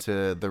sneaking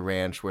into the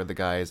ranch where the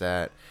guy is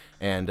at,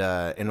 and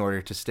in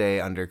order to stay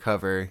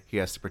undercover, he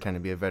has to pretend to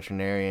be a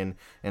veterinarian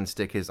and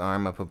stick his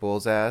arm up a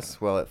bull's ass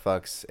while it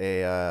fucks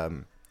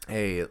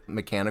a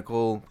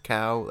mechanical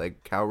cow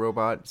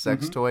robot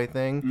sex toy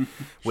thing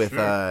with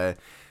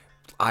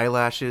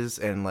eyelashes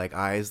and like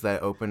eyes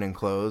that open and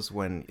close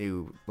when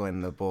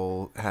the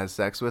bull has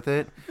sex with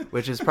it,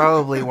 which is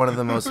probably one of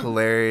the most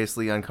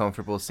hilariously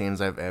uncomfortable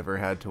scenes I've ever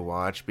had to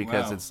watch,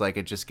 because it's like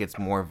it just gets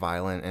more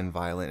violent and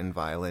violent and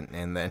violent,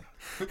 and then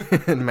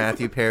and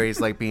Matthew Perry's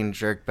like being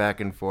jerked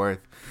back and forth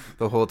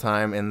the whole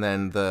time, and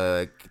then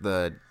the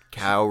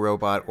cow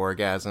robot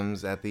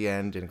orgasms at the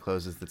end and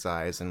closes its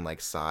eyes and like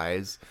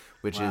sighs,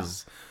 which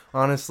is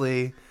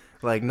honestly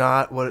like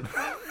not what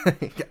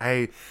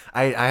I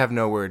have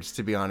no words,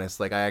 to be honest.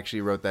 Like, I actually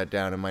wrote that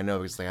down in my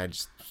notes. Like,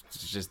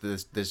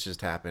 this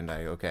just happened.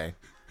 Okay.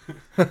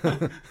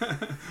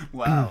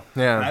 Wow.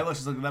 Yeah. I was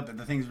just looking up.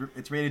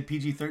 It's rated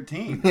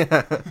PG-13.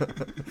 Yeah.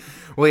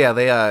 Well,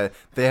 yeah,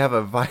 they have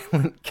a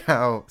violent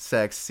cow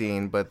sex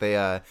scene, but they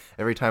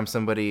every time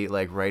somebody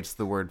like writes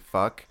the word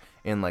fuck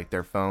in like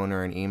their phone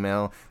or an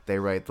email, they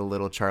write the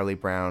little Charlie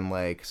Brown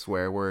like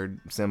swear word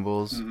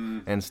symbols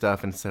and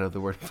stuff instead of the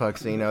word fuck.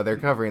 So they're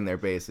covering their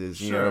bases.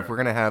 Sure. If we're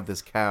gonna have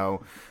this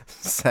cow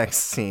sex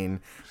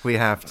scene, we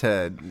have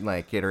to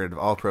like get rid of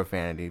all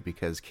profanity,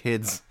 because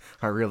kids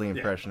are really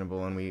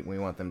impressionable, and we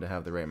want them to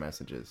have the right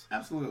messages.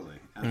 Absolutely.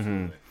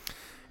 And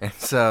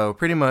so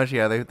pretty much,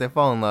 they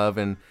fall in love,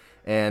 and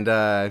And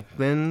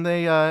then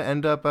they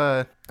end up,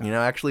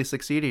 actually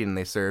succeeding. And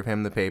they serve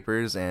him the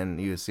papers,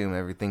 and you assume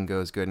everything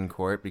goes good in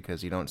court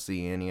because you don't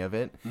see any of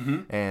it.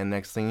 Mm-hmm. And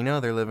next thing you know,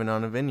 they're living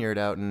on a vineyard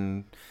out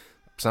in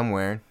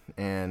somewhere.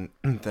 And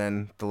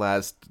then the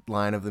last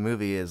line of the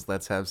movie is,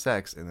 "Let's have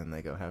sex," and then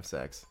they go have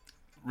sex.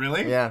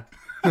 Really? Yeah.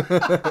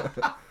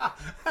 Wow.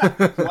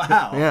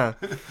 Yeah.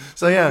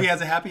 So yeah, he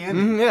has a happy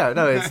ending. Yeah.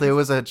 No, it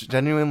was a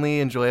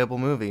genuinely enjoyable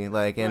movie.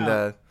 Like,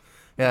 and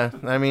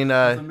I mean,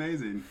 That's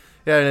amazing.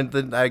 yeah,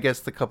 and I guess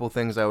the couple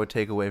things I would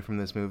take away from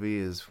this movie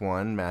is,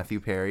 one, Matthew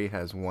Perry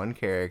has one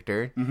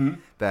character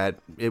that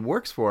it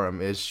works for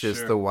him. It's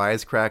just the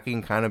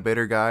wisecracking kind of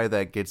bitter guy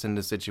that gets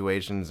into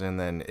situations and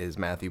then is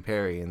Matthew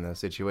Perry in those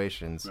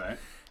situations. Right.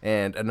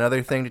 And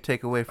another thing to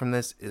take away from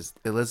this is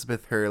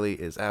Elizabeth Hurley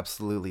is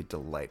absolutely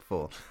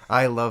delightful.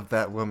 I love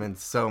that woman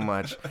so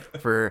much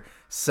for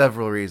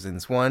several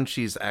reasons. One,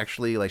 she's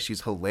actually,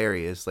 she's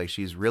hilarious.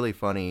 She's really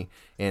funny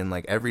in,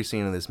 every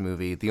scene of this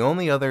movie. The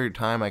only other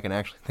time I can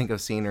actually think of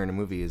seeing her in a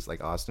movie is,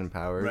 Austin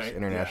Powers,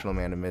 International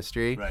Man of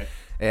Mystery. Right.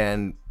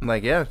 And,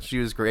 she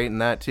was great in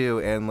that, too.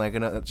 And,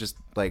 it's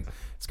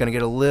going to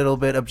get a little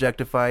bit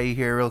objectify-y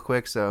here real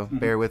quick, so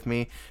bear with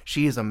me.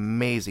 She is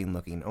amazing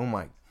looking. Oh,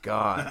 my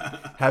God.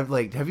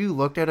 Have you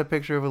looked at a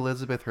picture of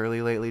Elizabeth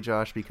Hurley lately,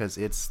 Josh? Because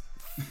it's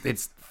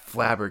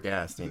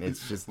flabbergasting.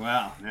 It's just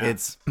wow. Yeah.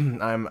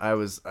 I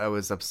was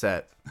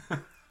upset.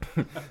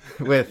 He's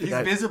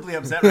visibly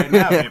upset right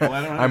now, people.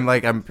 I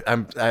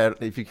don't know.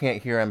 If you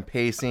can't hear, I'm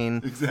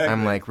pacing. Exactly.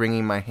 I'm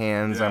wringing my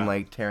hands. Yeah.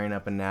 I'm tearing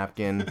up a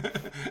napkin.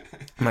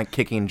 I'm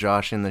kicking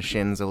Josh in the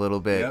shins a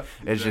little bit. Yep,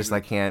 It's just I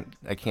can't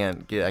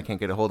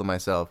get a hold of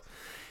myself.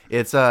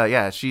 It's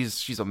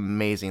she's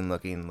amazing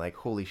looking.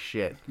 Holy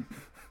shit.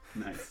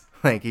 Nice.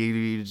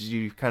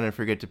 You kind of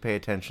forget to pay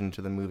attention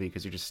to the movie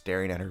because you're just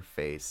staring at her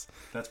face.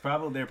 They're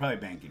probably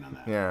banking on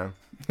that. Yeah.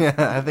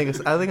 I think it's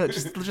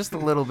just a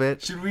little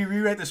bit. Should we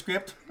rewrite the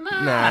script?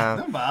 Nah.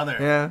 Don't bother.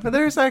 Yeah, but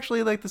there's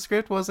actually the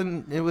script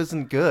wasn't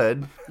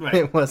good. Right.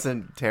 It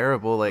wasn't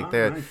terrible.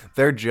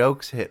 Their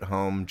jokes hit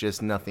home,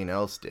 just nothing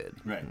else did.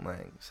 Right.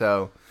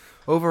 So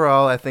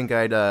overall, I think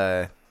I'd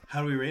How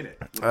do we rate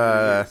it?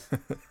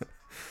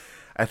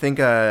 I think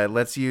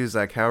let's use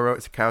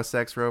cow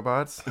sex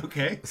robots.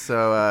 Okay.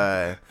 So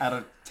out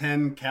of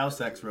 10 cow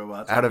sex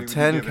robots. Out of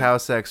 10 cow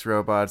sex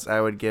robots,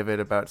 I would give it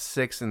about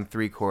 6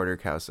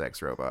 3/4 cow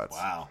sex robots.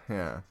 Wow.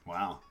 Yeah.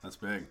 Wow, that's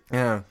big.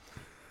 Yeah.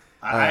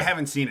 I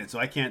haven't seen it, so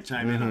I can't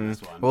chime in on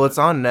this one. Well, it's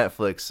on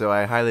Netflix, so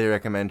I highly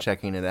recommend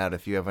checking it out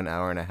if you have an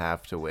hour and a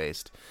half to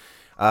waste.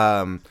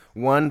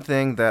 One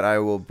thing that I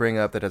will bring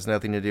up that has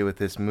nothing to do with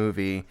this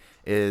movie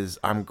is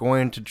I'm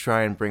going to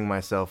try and bring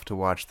myself to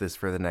watch this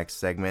for the next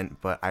segment,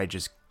 but I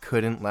just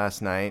couldn't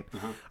last night.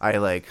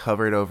 I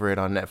hovered over it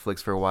on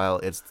Netflix for a while.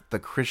 It's the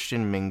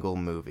Christian Mingle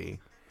movie.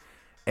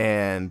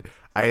 And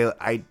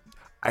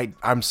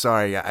I'm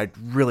sorry, I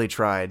really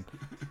tried.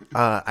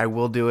 I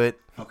will do it.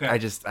 Okay.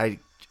 I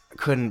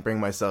couldn't bring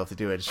myself to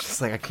do it. It's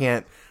just I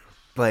can't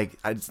I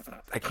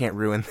can't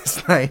ruin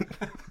this night.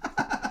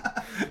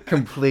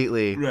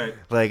 Completely. Right.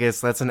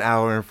 That's an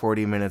hour and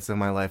 40 minutes of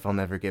my life I'll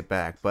never get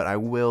back, but I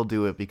will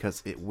do it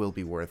because it will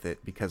be worth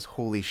it, because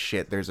holy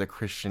shit, there's a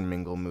Christian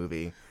Mingle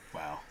movie.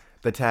 Wow.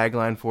 The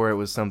tagline for it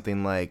was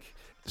something like,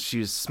 she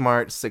was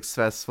smart,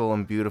 successful,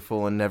 and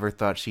beautiful and never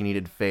thought she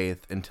needed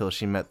faith until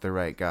she met the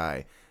right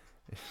guy.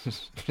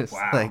 Just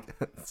wow.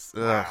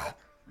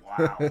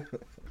 Wow.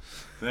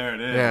 There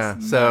it is. Yeah.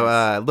 Nice.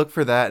 So look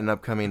for that in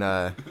upcoming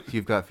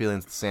You've Got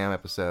Feelings with Sam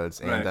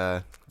episodes.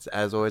 And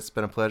as always, it's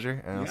been a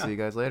pleasure, and I'll see you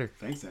guys later.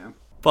 Thanks, Sam.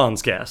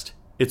 Fonzcast.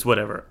 It's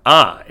whatever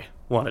I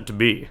want it to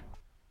be.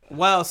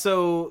 Wow,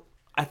 so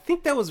I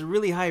think that was a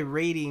really high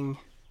rating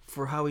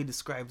for how he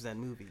describes that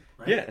movie.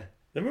 Right? Yeah.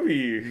 That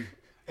movie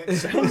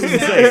That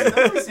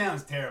movie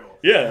sounds terrible.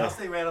 Yeah. I'll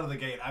say right out of the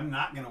gate, I'm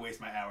not going to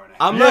waste my hour and a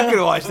half. I'm not going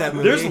to watch that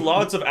movie. There's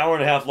lots of hour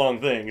and a half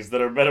long things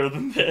that are better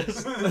than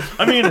this.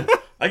 I mean,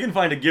 I can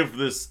find a GIF for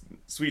this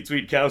sweet,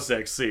 sweet cow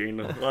sex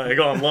scene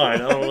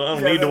online. I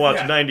don't need to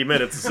watch 90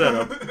 minutes of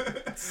setup.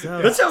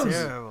 That sounds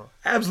terrible.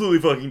 Absolutely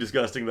fucking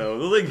disgusting,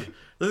 though.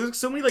 There's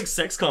so many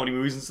sex comedy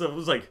movies and stuff.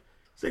 It's like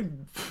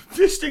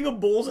fisting a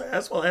bull's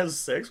ass while it has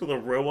sex with a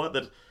robot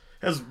that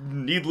has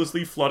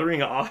needlessly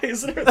fluttering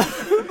eyes.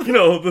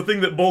 The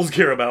thing that bulls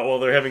care about while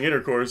they're having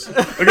intercourse.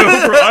 I hope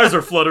her eyes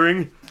are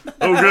fluttering.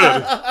 Oh,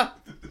 good.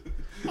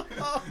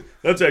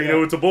 That's how you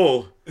know it's a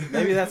bull.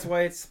 Maybe that's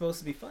why it's supposed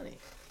to be funny.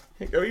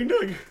 Are you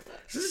doing?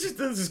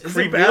 This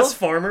creep ass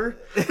farmer.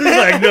 He's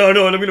no,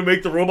 and I'm gonna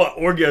make the robot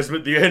orgasm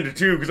at the end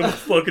too because I'm a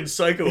fucking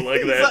psycho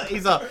like that.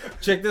 He's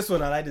check this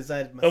one out. I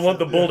decided myself. I want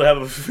the bull to have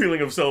a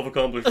feeling of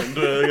self-accomplishment.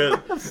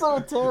 That's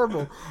so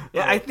terrible.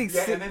 Yeah, I think.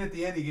 Yeah, and then at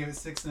the end he gave it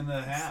 6.5.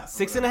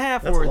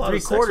 6.5 or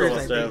 3/4.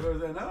 I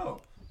think. I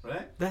know,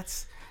 right?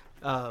 That's.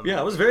 Yeah,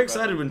 I was very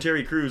excited when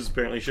Terry Crews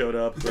apparently showed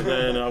up, and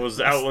then I was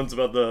out once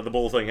about the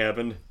bull thing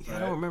happened. Yeah, I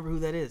don't remember who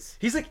that is.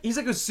 He's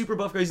like a super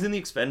buff guy. He's in the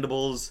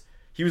Expendables.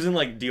 He was in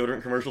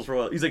deodorant commercials for a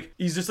while. He's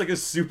just a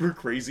super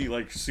crazy,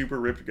 super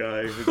ripped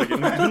guy. He's in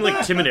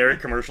Tim and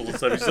Eric commercials and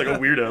stuff. He's a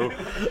weirdo,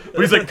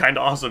 but he's kind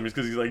of awesome just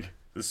because he's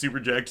the super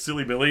jacked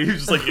silly Billy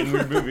who's just like in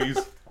weird movies.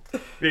 Yeah,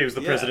 he was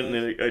the president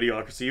in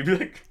Idiocracy. He'd be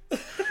like,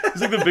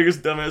 he's like the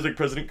biggest dumbass, like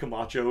President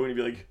Camacho, and he'd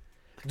be like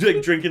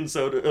drinking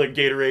soda, like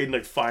Gatorade, and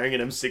like firing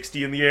an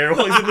M60 in the air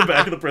while he's in the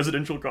back of the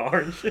presidential car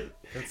and shit.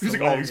 He's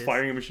like always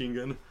firing a machine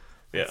gun.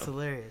 Yeah, that's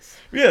hilarious.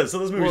 Yeah, so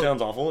this movie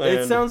sounds awful. And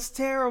it sounds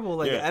terrible.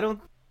 Like I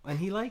don't. And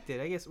he liked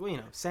it, I guess. Well,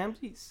 Sam,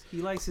 he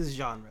likes his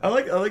genre. I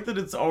like that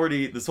it's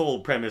already, this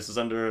whole premise is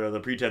under the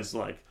pretense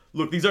of like,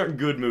 look, these aren't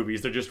good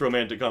movies, they're just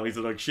romantic comedies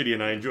that are like shitty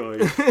and I enjoy.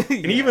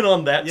 And even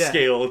on that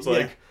scale, it's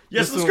like,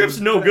 yes, the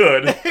script's no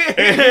good.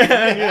 And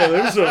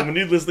there's some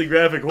needlessly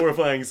graphic,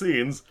 horrifying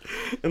scenes.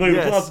 And like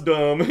the plot's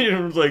dumb.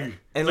 It's like,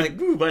 and like,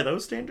 ooh, by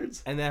those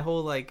standards. And that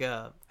whole like,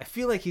 I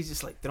feel like he's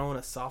just like throwing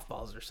us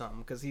softballs or something,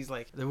 because he's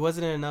like, there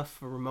wasn't enough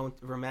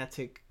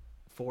romantic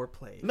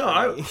foreplay. No,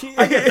 I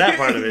get that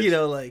part of it.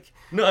 Like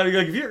no, I mean,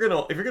 like if you're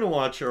gonna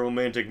watch a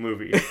romantic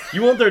movie,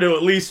 you want there to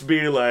at least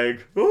be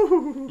like,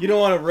 ooh. You don't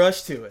want to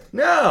rush to it.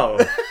 No,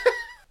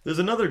 there's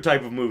another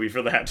type of movie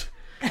for that.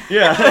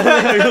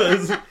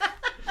 Yeah.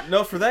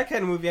 No, for that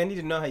kind of movie, I need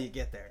to know how you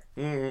get there.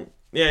 Mm-hmm.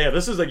 Yeah.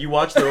 This is like you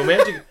watch the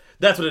romantic.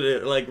 That's what it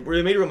is. Like where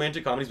they made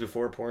romantic comedies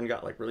before porn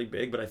got like really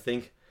big, but I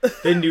think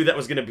they knew that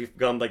was gonna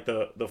become like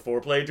the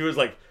foreplay to it. It's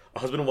like a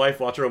husband and wife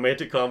watch a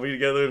romantic comedy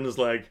together, and it's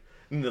like.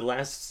 And the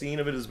last scene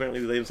of it is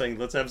apparently them saying,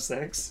 let's have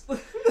sex.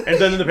 And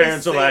then the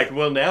parents are like,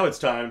 well, now it's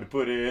time to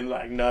put in,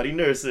 like, naughty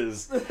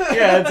nurses.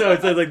 Yeah, and so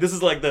it's like, this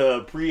is like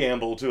the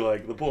preamble to,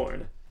 like, the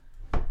porn.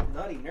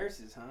 Naughty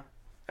nurses, huh?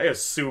 I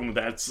assume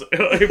that's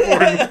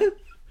porn.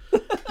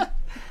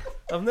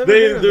 I've never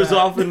heard of there's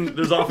that.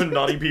 There's often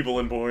naughty people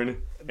in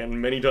porn,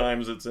 and many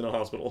times it's in a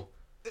hospital.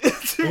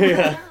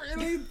 Yeah.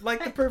 Really?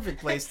 Like the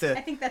perfect place to...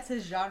 I think that's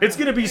his genre. It's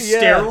going to be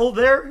sterile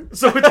there,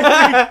 so it's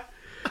not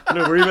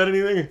worry about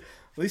anything.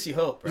 At least you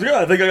hope, right? Yeah,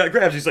 I think I got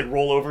grabbed. He's like,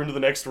 roll over into the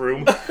next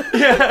room.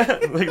 Yeah,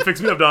 like,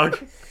 fix me up,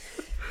 dog.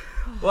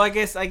 Well, I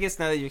guess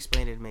now that you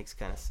explained it, it makes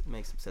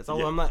some sense.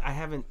 Although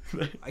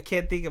I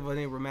can't think of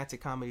any romantic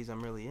comedies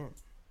I'm really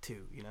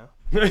into,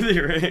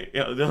 You're right.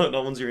 Yeah,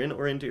 the ones you're in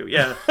or into.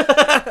 Yeah.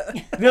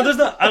 There's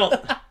not.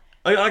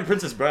 I like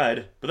Princess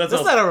Bride, but that's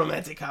not a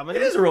romantic comedy.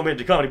 It is a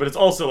romantic comedy, but it's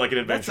also like an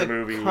adventure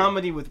movie.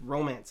 Comedy with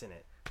romance in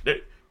it.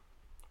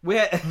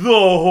 The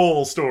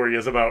whole story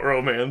is about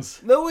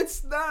romance. No,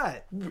 it's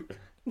not.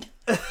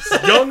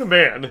 Young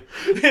man.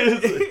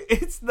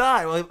 It's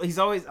not. Well, he's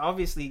always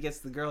obviously he gets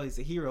the girl. He's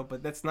a hero,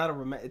 but that's not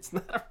it's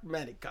not a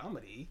romantic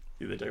comedy.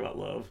 They talk about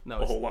love. No,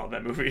 a whole lot in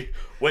that movie.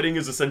 Wedding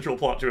is a central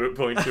point to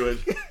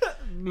it.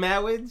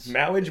 Marriage.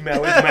 But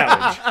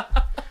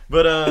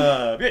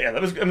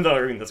that was.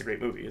 That's a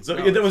great movie.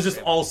 That was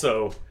just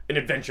also an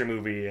adventure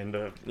movie and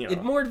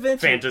it's more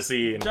adventure,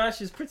 fantasy. And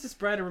Josh, is Princess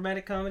Bride a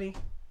romantic comedy?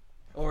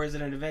 Or is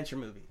it an adventure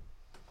movie?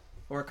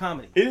 Or a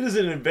comedy? It is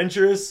an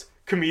adventurous,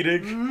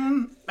 comedic...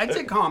 I'd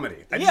say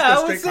comedy. I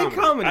would say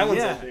comedy. I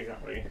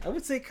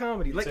would say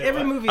comedy. Like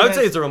every movie I would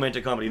say it's a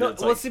romantic comedy. No,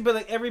 but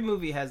like every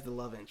movie has the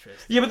love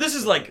interest. Yeah, but this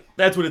is like...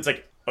 That's what it's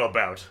like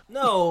about.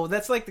 No,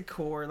 that's like the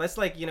core. That's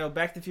like,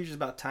 Back to the Future is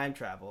about time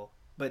travel.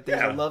 But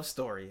there's a love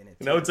story in it.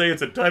 And I would say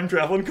it's a time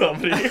traveling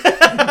comedy.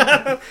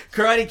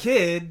 Karate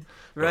Kid,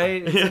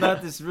 right? It's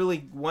about this really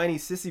whiny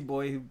sissy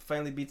boy who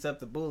finally beats up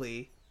the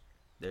bully.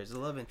 There's a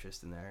love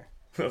interest in there.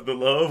 The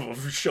love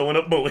of showing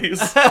up bullies.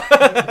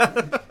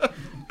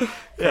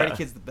 Karate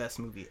Kid's the best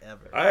movie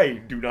ever.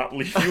 I do not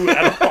believe you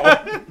at all.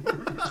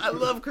 I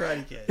love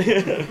Karate Kid.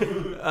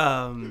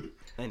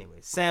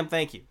 Anyways, Sam,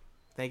 thank you.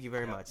 Thank you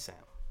very much, Sam.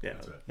 Yeah.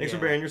 Thanks for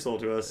bearing your soul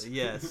to us.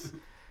 Yes.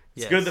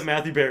 It's good that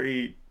Matthew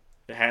Perry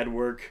had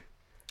work.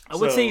 I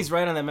would say he's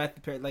right on that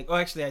Matthew Perry.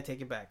 Actually, I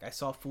take it back. I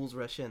saw Fools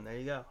Rush In. There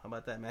you go. How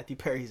about that? Matthew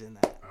Perry's in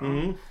that.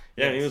 Mm-hmm.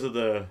 Yeah, he was at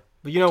the...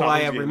 But you know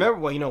why I remember?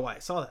 Well, you know why I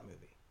saw that movie.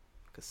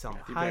 Because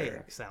Salma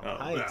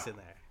Hayek's in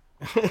there.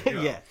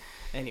 Yeah.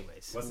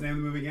 Anyways. What's the name of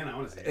the movie again? I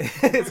want to see it.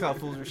 It's called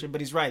Fools Rush In.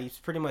 But he's right. He's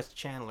pretty much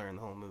Chandler in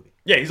the whole movie.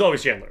 Yeah, he's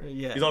always Chandler.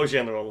 Yeah. He's always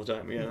Chandler all the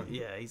time. Yeah.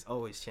 Yeah, he's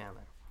always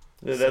Chandler.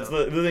 That's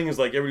the thing is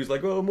like everybody's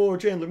like, oh, more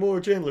Chandler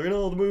in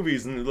all the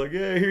movies, and they're like,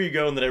 yeah, here you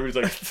go, and then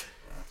everybody's like,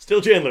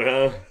 still Chandler,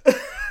 huh?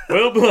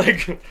 Well,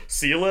 like,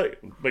 see you later,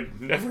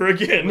 like never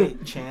again.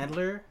 Wait,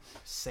 Chandler,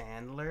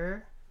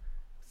 Sandler.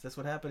 That's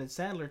what happened in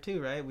Sandler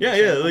too, right?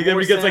 Yeah. Like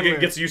everybody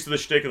gets used to the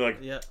shtick and like,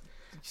 yeah.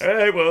 All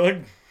right, well,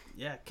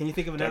 yeah. Can you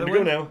think of another time to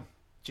one? Go now.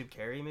 Jim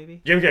Carrey,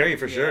 maybe. Jim Carrey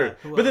for sure.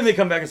 But then they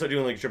come back and start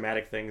doing like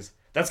dramatic things.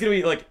 That's gonna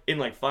be like in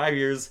like 5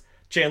 years.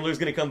 Chandler's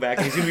gonna come back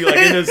and he's gonna be like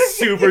in a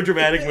super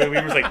dramatic movie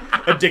where he's like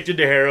addicted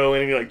to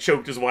heroin and he like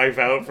choked his wife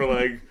out for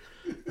like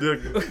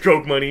the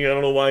coke money. I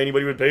don't know why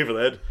anybody would pay for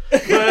that.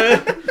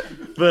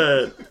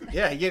 But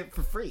yeah, you get it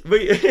for free.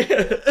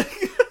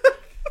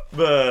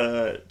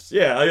 But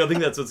yeah, I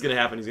think that's what's gonna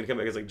happen. He's gonna come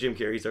back as like Jim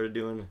Carrey started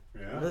doing.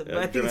 Yeah. But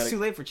I think it's too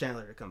late for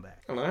Chandler to come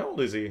back. I don't know, how old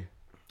is he?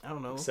 I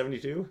don't know.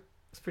 72?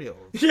 It's pretty old.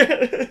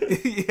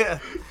 Yeah.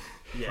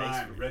 Yeah.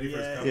 Fine, ready for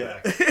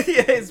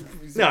his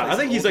comeback. No, I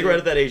think he's like right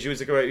at that age.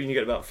 He's like right when you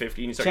get about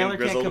 50 and you start Chandler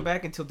getting grizzled. can't come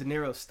back until De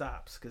Niro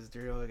stops because De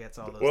Niro gets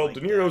all those. Well,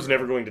 De Niro's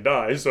never going to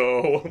die,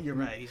 so. You're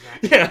right. He's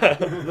not. Yeah.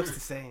 He looks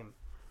the same.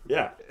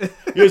 Yeah.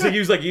 He was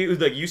like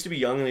used to be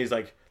young, and he's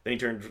like, then he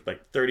turned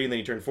like 30, and then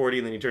he turned 40,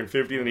 and then he turned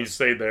 50, and then he just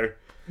stayed there.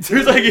 He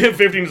was like,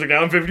 50, and he's like,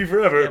 now I'm 50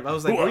 forever. Yeah, I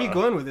was like, where are you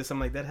going with this? I'm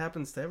like, that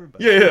happens to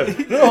everybody. Yeah.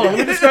 No, let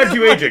me describe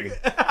you aging.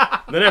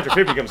 Then after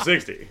 50 comes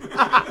 60.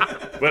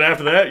 But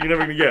after that, you're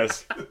never gonna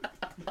guess.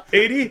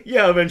 80?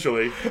 Yeah,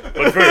 eventually.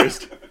 But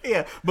first.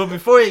 Yeah, but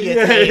before you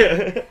get to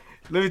 80,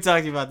 let me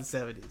talk to you about the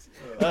 70s.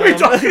 What are you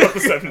talking about the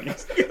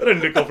 70s? I get a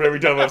nickel for every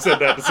time I've said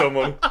that to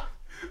someone.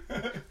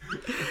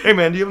 Hey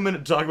man, do you have a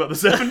minute to talk about the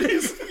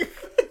 70s?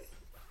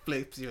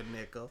 Flips you a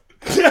nickel.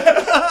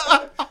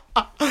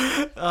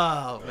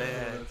 Oh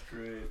man, that's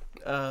great.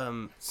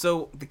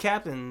 So the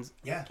Captains.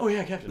 Yeah. Oh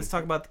yeah, Captain. Let's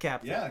talk about the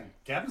Captain. Yeah,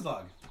 Captain's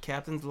Log.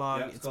 Captain's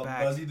Log. Yeah, it's called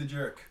back. Buzzy the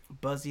Jerk.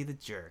 Buzzy the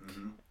Jerk.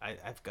 Mm-hmm.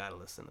 I've got to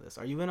listen to this.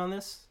 Are you in on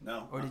this?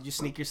 No. Or did you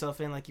sneak yourself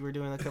in like you were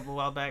doing a couple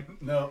while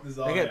back? No, this is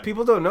all him.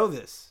 People don't know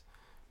this,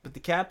 but the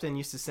Captain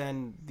used to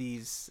send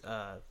these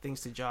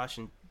things to Josh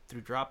and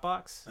through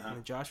Dropbox, and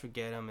then Josh would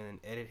get them and then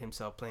edit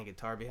himself playing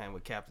guitar behind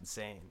what Captain's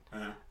saying,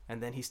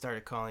 and then he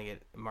started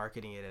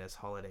marketing it as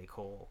Holiday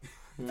Coal.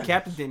 The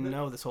Captain didn't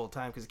know this whole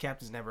time because the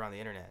Captain's never on the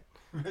internet.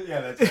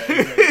 Yeah, that's right.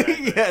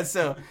 Exactly. Yeah,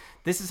 so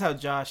this is how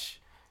Josh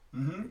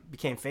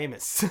became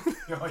famous.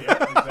 Oh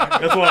yeah,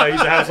 exactly. That's why he's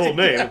a household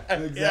name.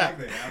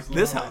 Exactly.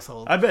 This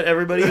household. I bet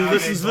everybody who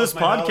listens to this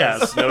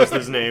podcast knows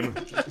his name.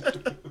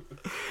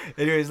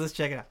 Anyways, let's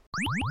check it out.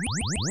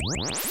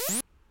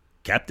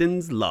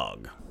 Captain's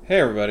Log. Hey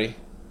everybody,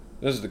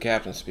 this is the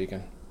Captain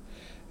speaking,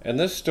 and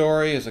this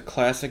story is a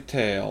classic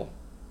tale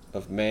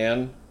of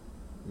man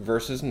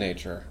versus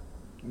nature.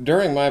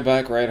 During my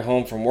bike ride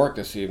home from work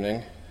this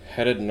evening,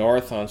 headed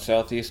north on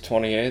Southeast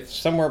 28th,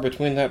 somewhere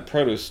between that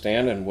produce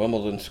stand and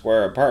Wimbledon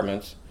Square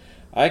Apartments,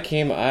 I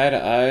came eye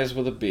to eyes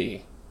with a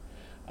bee.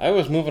 I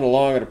was moving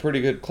along at a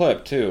pretty good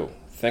clip too,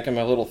 thinking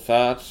my little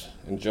thoughts,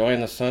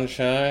 enjoying the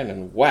sunshine,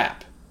 and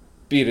whap!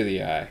 Bee to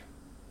the eye.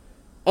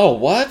 "Oh,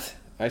 what?"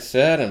 I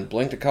said, and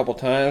blinked a couple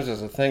times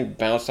as the thing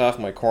bounced off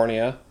my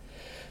cornea,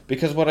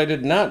 because what I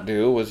did not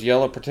do was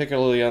yell a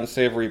particularly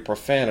unsavory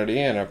profanity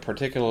in a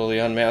particularly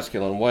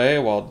unmasculine way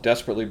while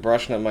desperately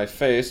brushing at my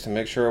face to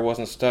make sure it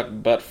wasn't stuck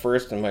butt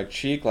first in my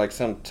cheek like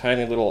some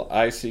tiny little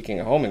eye-seeking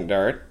homing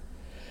dart.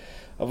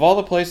 Of all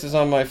the places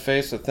on my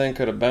face the thing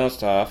could have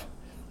bounced off,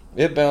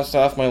 it bounced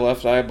off my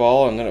left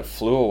eyeball and then it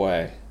flew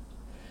away.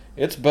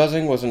 Its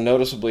buzzing was a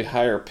noticeably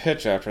higher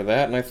pitch after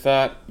that, and I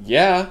thought,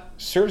 yeah,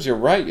 serves you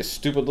right, you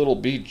stupid little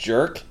bee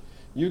jerk.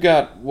 You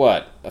got,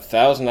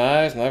 1,000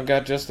 eyes, and I've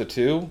got just the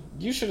 2?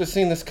 You should have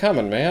seen this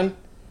coming, man.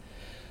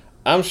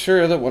 I'm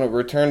sure that when it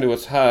returned to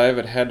its hive,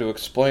 it had to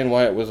explain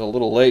why it was a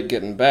little late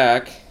getting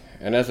back,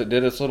 and as it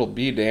did its little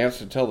bee dance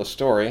to tell the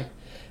story,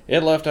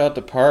 it left out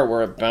the part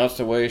where it bounced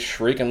away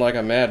shrieking like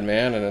a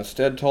madman, and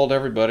instead told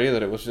everybody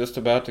that it was just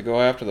about to go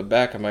after the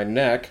back of my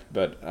neck,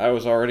 but I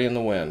was already in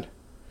the wind.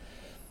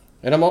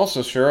 And I'm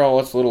also sure all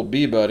its little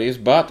bee buddies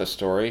bought the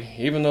story,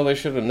 even though they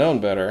should have known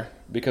better,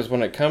 because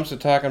when it comes to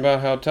talking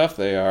about how tough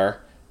they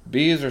are,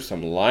 bees are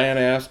some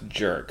lion-ass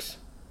jerks.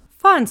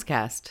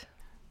 Fonzcast.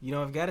 You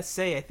know, I've got to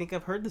say, I think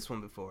I've heard this one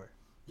before.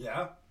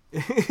 Yeah?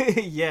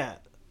 Yeah.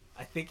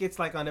 I think it's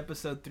like on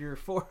episode 3 or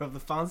 4 of the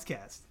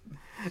Fonzcast.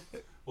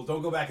 Well,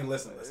 don't go back and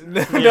listen.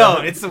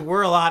 No,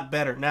 we're a lot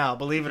better now,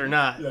 believe it or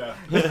not. Yeah.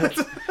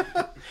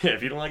 Yeah,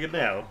 if you don't like it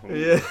now.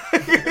 Yeah.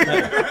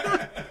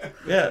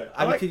 Yeah.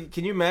 I mean,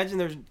 can you imagine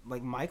there's,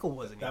 like, Michael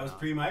wasn't That was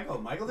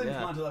pre-Michael. Michael didn't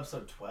come on until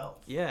episode 12.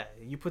 Yeah,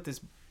 you put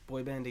this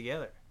boy band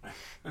together.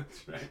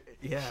 That's right.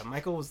 Yeah,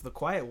 Michael was the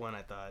quiet one,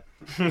 I thought.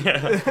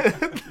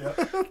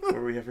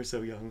 Were we ever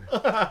so young?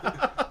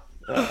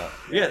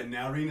 Yeah, and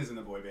now Rena's in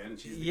the boy band, and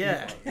she's the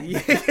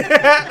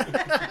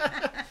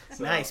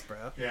So, nice,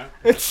 bro. Yeah.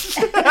 Bring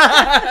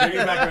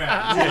it back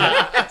around.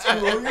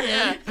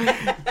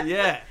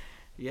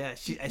 Yeah.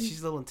 She's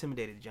a little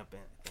intimidated to jump in.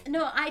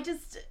 No, I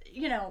just,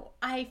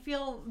 I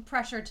feel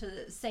pressure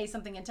to say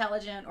something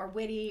intelligent or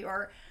witty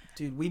or...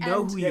 Dude, we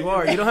know who you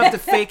are. You don't have to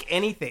fake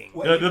anything.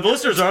 The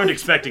listeners aren't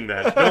expecting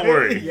that. Don't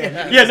worry. You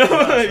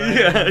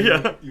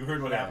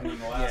heard what happened in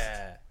the last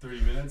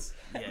 30 minutes?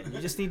 Yeah, you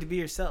just need to be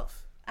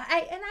yourself.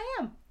 I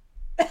am.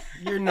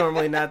 You're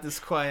normally not this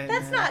quiet.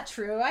 That's not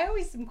true. I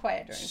always am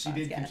quiet during She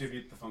did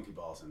contribute the funky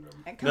ball syndrome.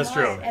 That's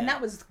true. And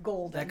that was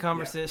golden. That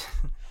conversation.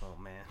 Oh,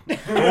 man.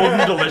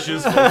 Golden,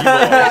 delicious funky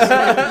balls.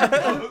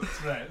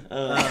 That's right.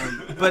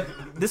 But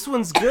this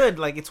one's good.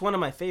 Like, it's one of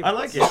my favorites. I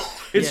like it.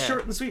 It's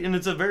short and sweet, and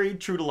it's a very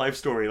true-to-life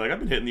story. Like, I've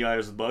been hitting the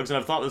eyes with bugs, and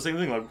I've thought the same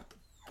thing. Like,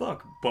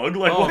 fuck, bug?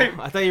 Like, why?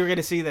 I thought you were going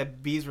to see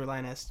that bees were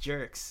lion-ass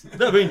jerks.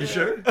 I mean,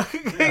 sure.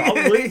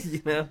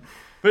 Probably. But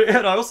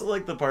I also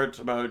like the part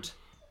about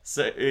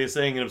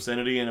saying an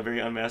obscenity in a very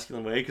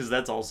unmasculine way, because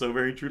that's also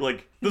very true.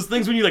 Like, those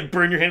things when you, like,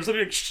 burn your hands, and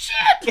you're like, shit!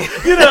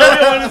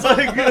 And it's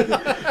like,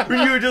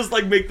 when you just,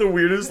 like, make the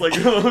weirdest,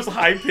 like, most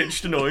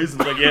high-pitched noise,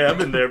 and it's like, yeah, I've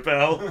been there,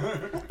 pal.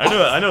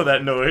 I know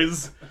that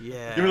noise.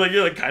 Yeah. You're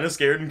like kind of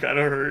scared and kind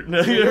of hurt.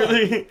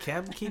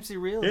 Capn keeps it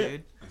real,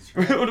 dude.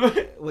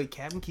 Wait,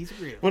 Capn keeps it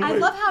real. I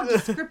love how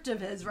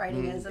descriptive his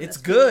writing is. It's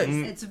good.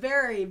 It's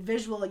very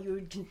visual.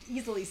 You can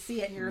easily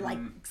see it, and you're like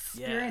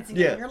experiencing it.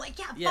 Yeah. And you're like,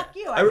 fuck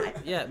you.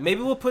 Yeah,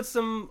 maybe we'll put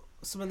some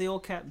of the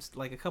old Capns,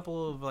 like a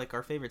couple of like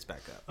our favorites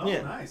back up. Oh,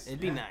 nice.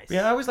 It'd be nice.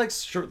 Yeah, I always like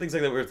short things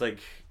like that where it's like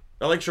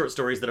I like short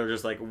stories that are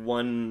just like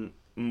one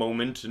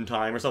moment in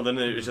time or something.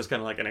 And it's just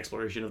kind of like an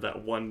exploration of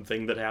that one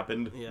thing that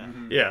happened. Yeah.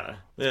 Yeah.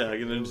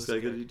 And then just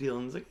like a deal,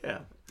 and it's like,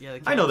 yeah,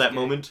 the I know Cap's that good.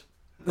 moment.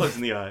 Bugs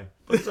in the eye.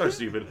 Bugs are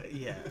stupid.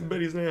 Yeah.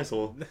 But he's an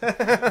asshole.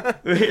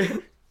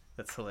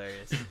 That's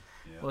hilarious.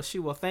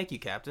 Well, thank you,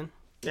 Captain.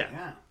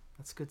 Yeah.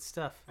 That's good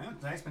stuff. Yeah,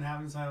 nice been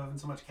having so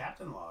much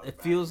Captain Log.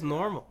 It feels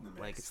normal.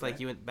 Like it's like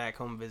you went back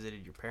home,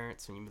 visited your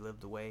parents, and you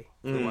lived away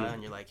for a while,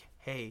 and you're like,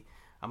 hey,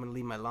 I'm gonna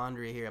leave my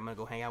laundry here. I'm gonna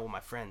go hang out with my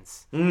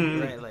friends.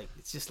 Right? Like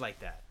it's just like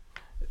that.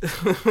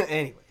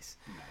 Anyways,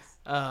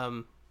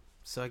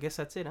 so I guess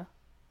that's it, huh?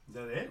 Is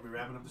that it? We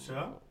wrapping up the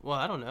show? Well,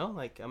 I don't know.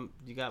 Like,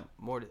 you got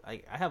more to...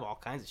 I have all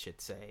kinds of shit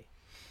to say.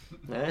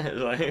 What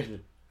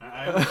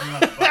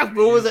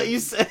was that you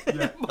said?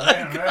 Rabble.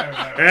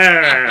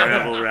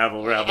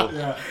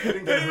 Yeah, I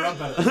think that's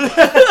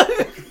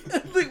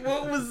Like,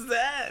 what was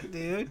that,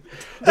 dude?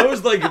 That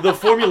was like the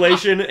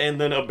formulation and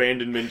then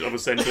abandonment of a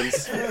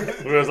sentence.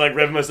 Where I was like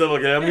revving myself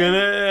like, I'm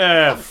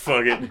gonna...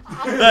 fuck it.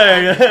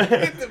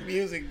 Get the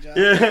music, John.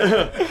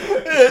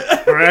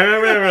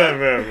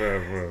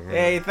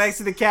 Hey, thanks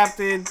to the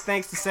Captain.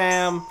 Thanks to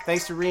Sam.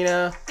 Thanks to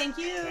Rena. Thank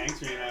you.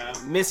 Thanks, Rena.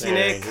 Miss you,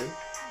 Nick.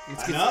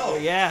 I know.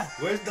 Yeah.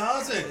 Where's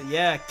Dawson?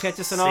 Yeah, catch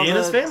us on all Seeing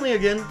his family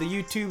again. The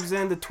YouTubes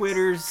and the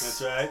Twitters.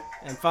 That's right.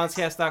 And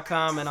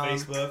Fonzcast.com and on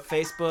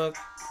Facebook,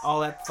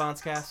 all at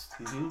Fonzcast.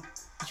 Mm-hmm. You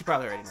should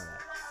probably already know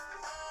that.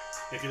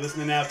 If you're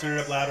listening now, turn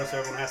it up louder so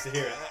everyone has to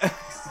hear it.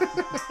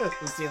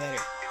 We'll see you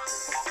later.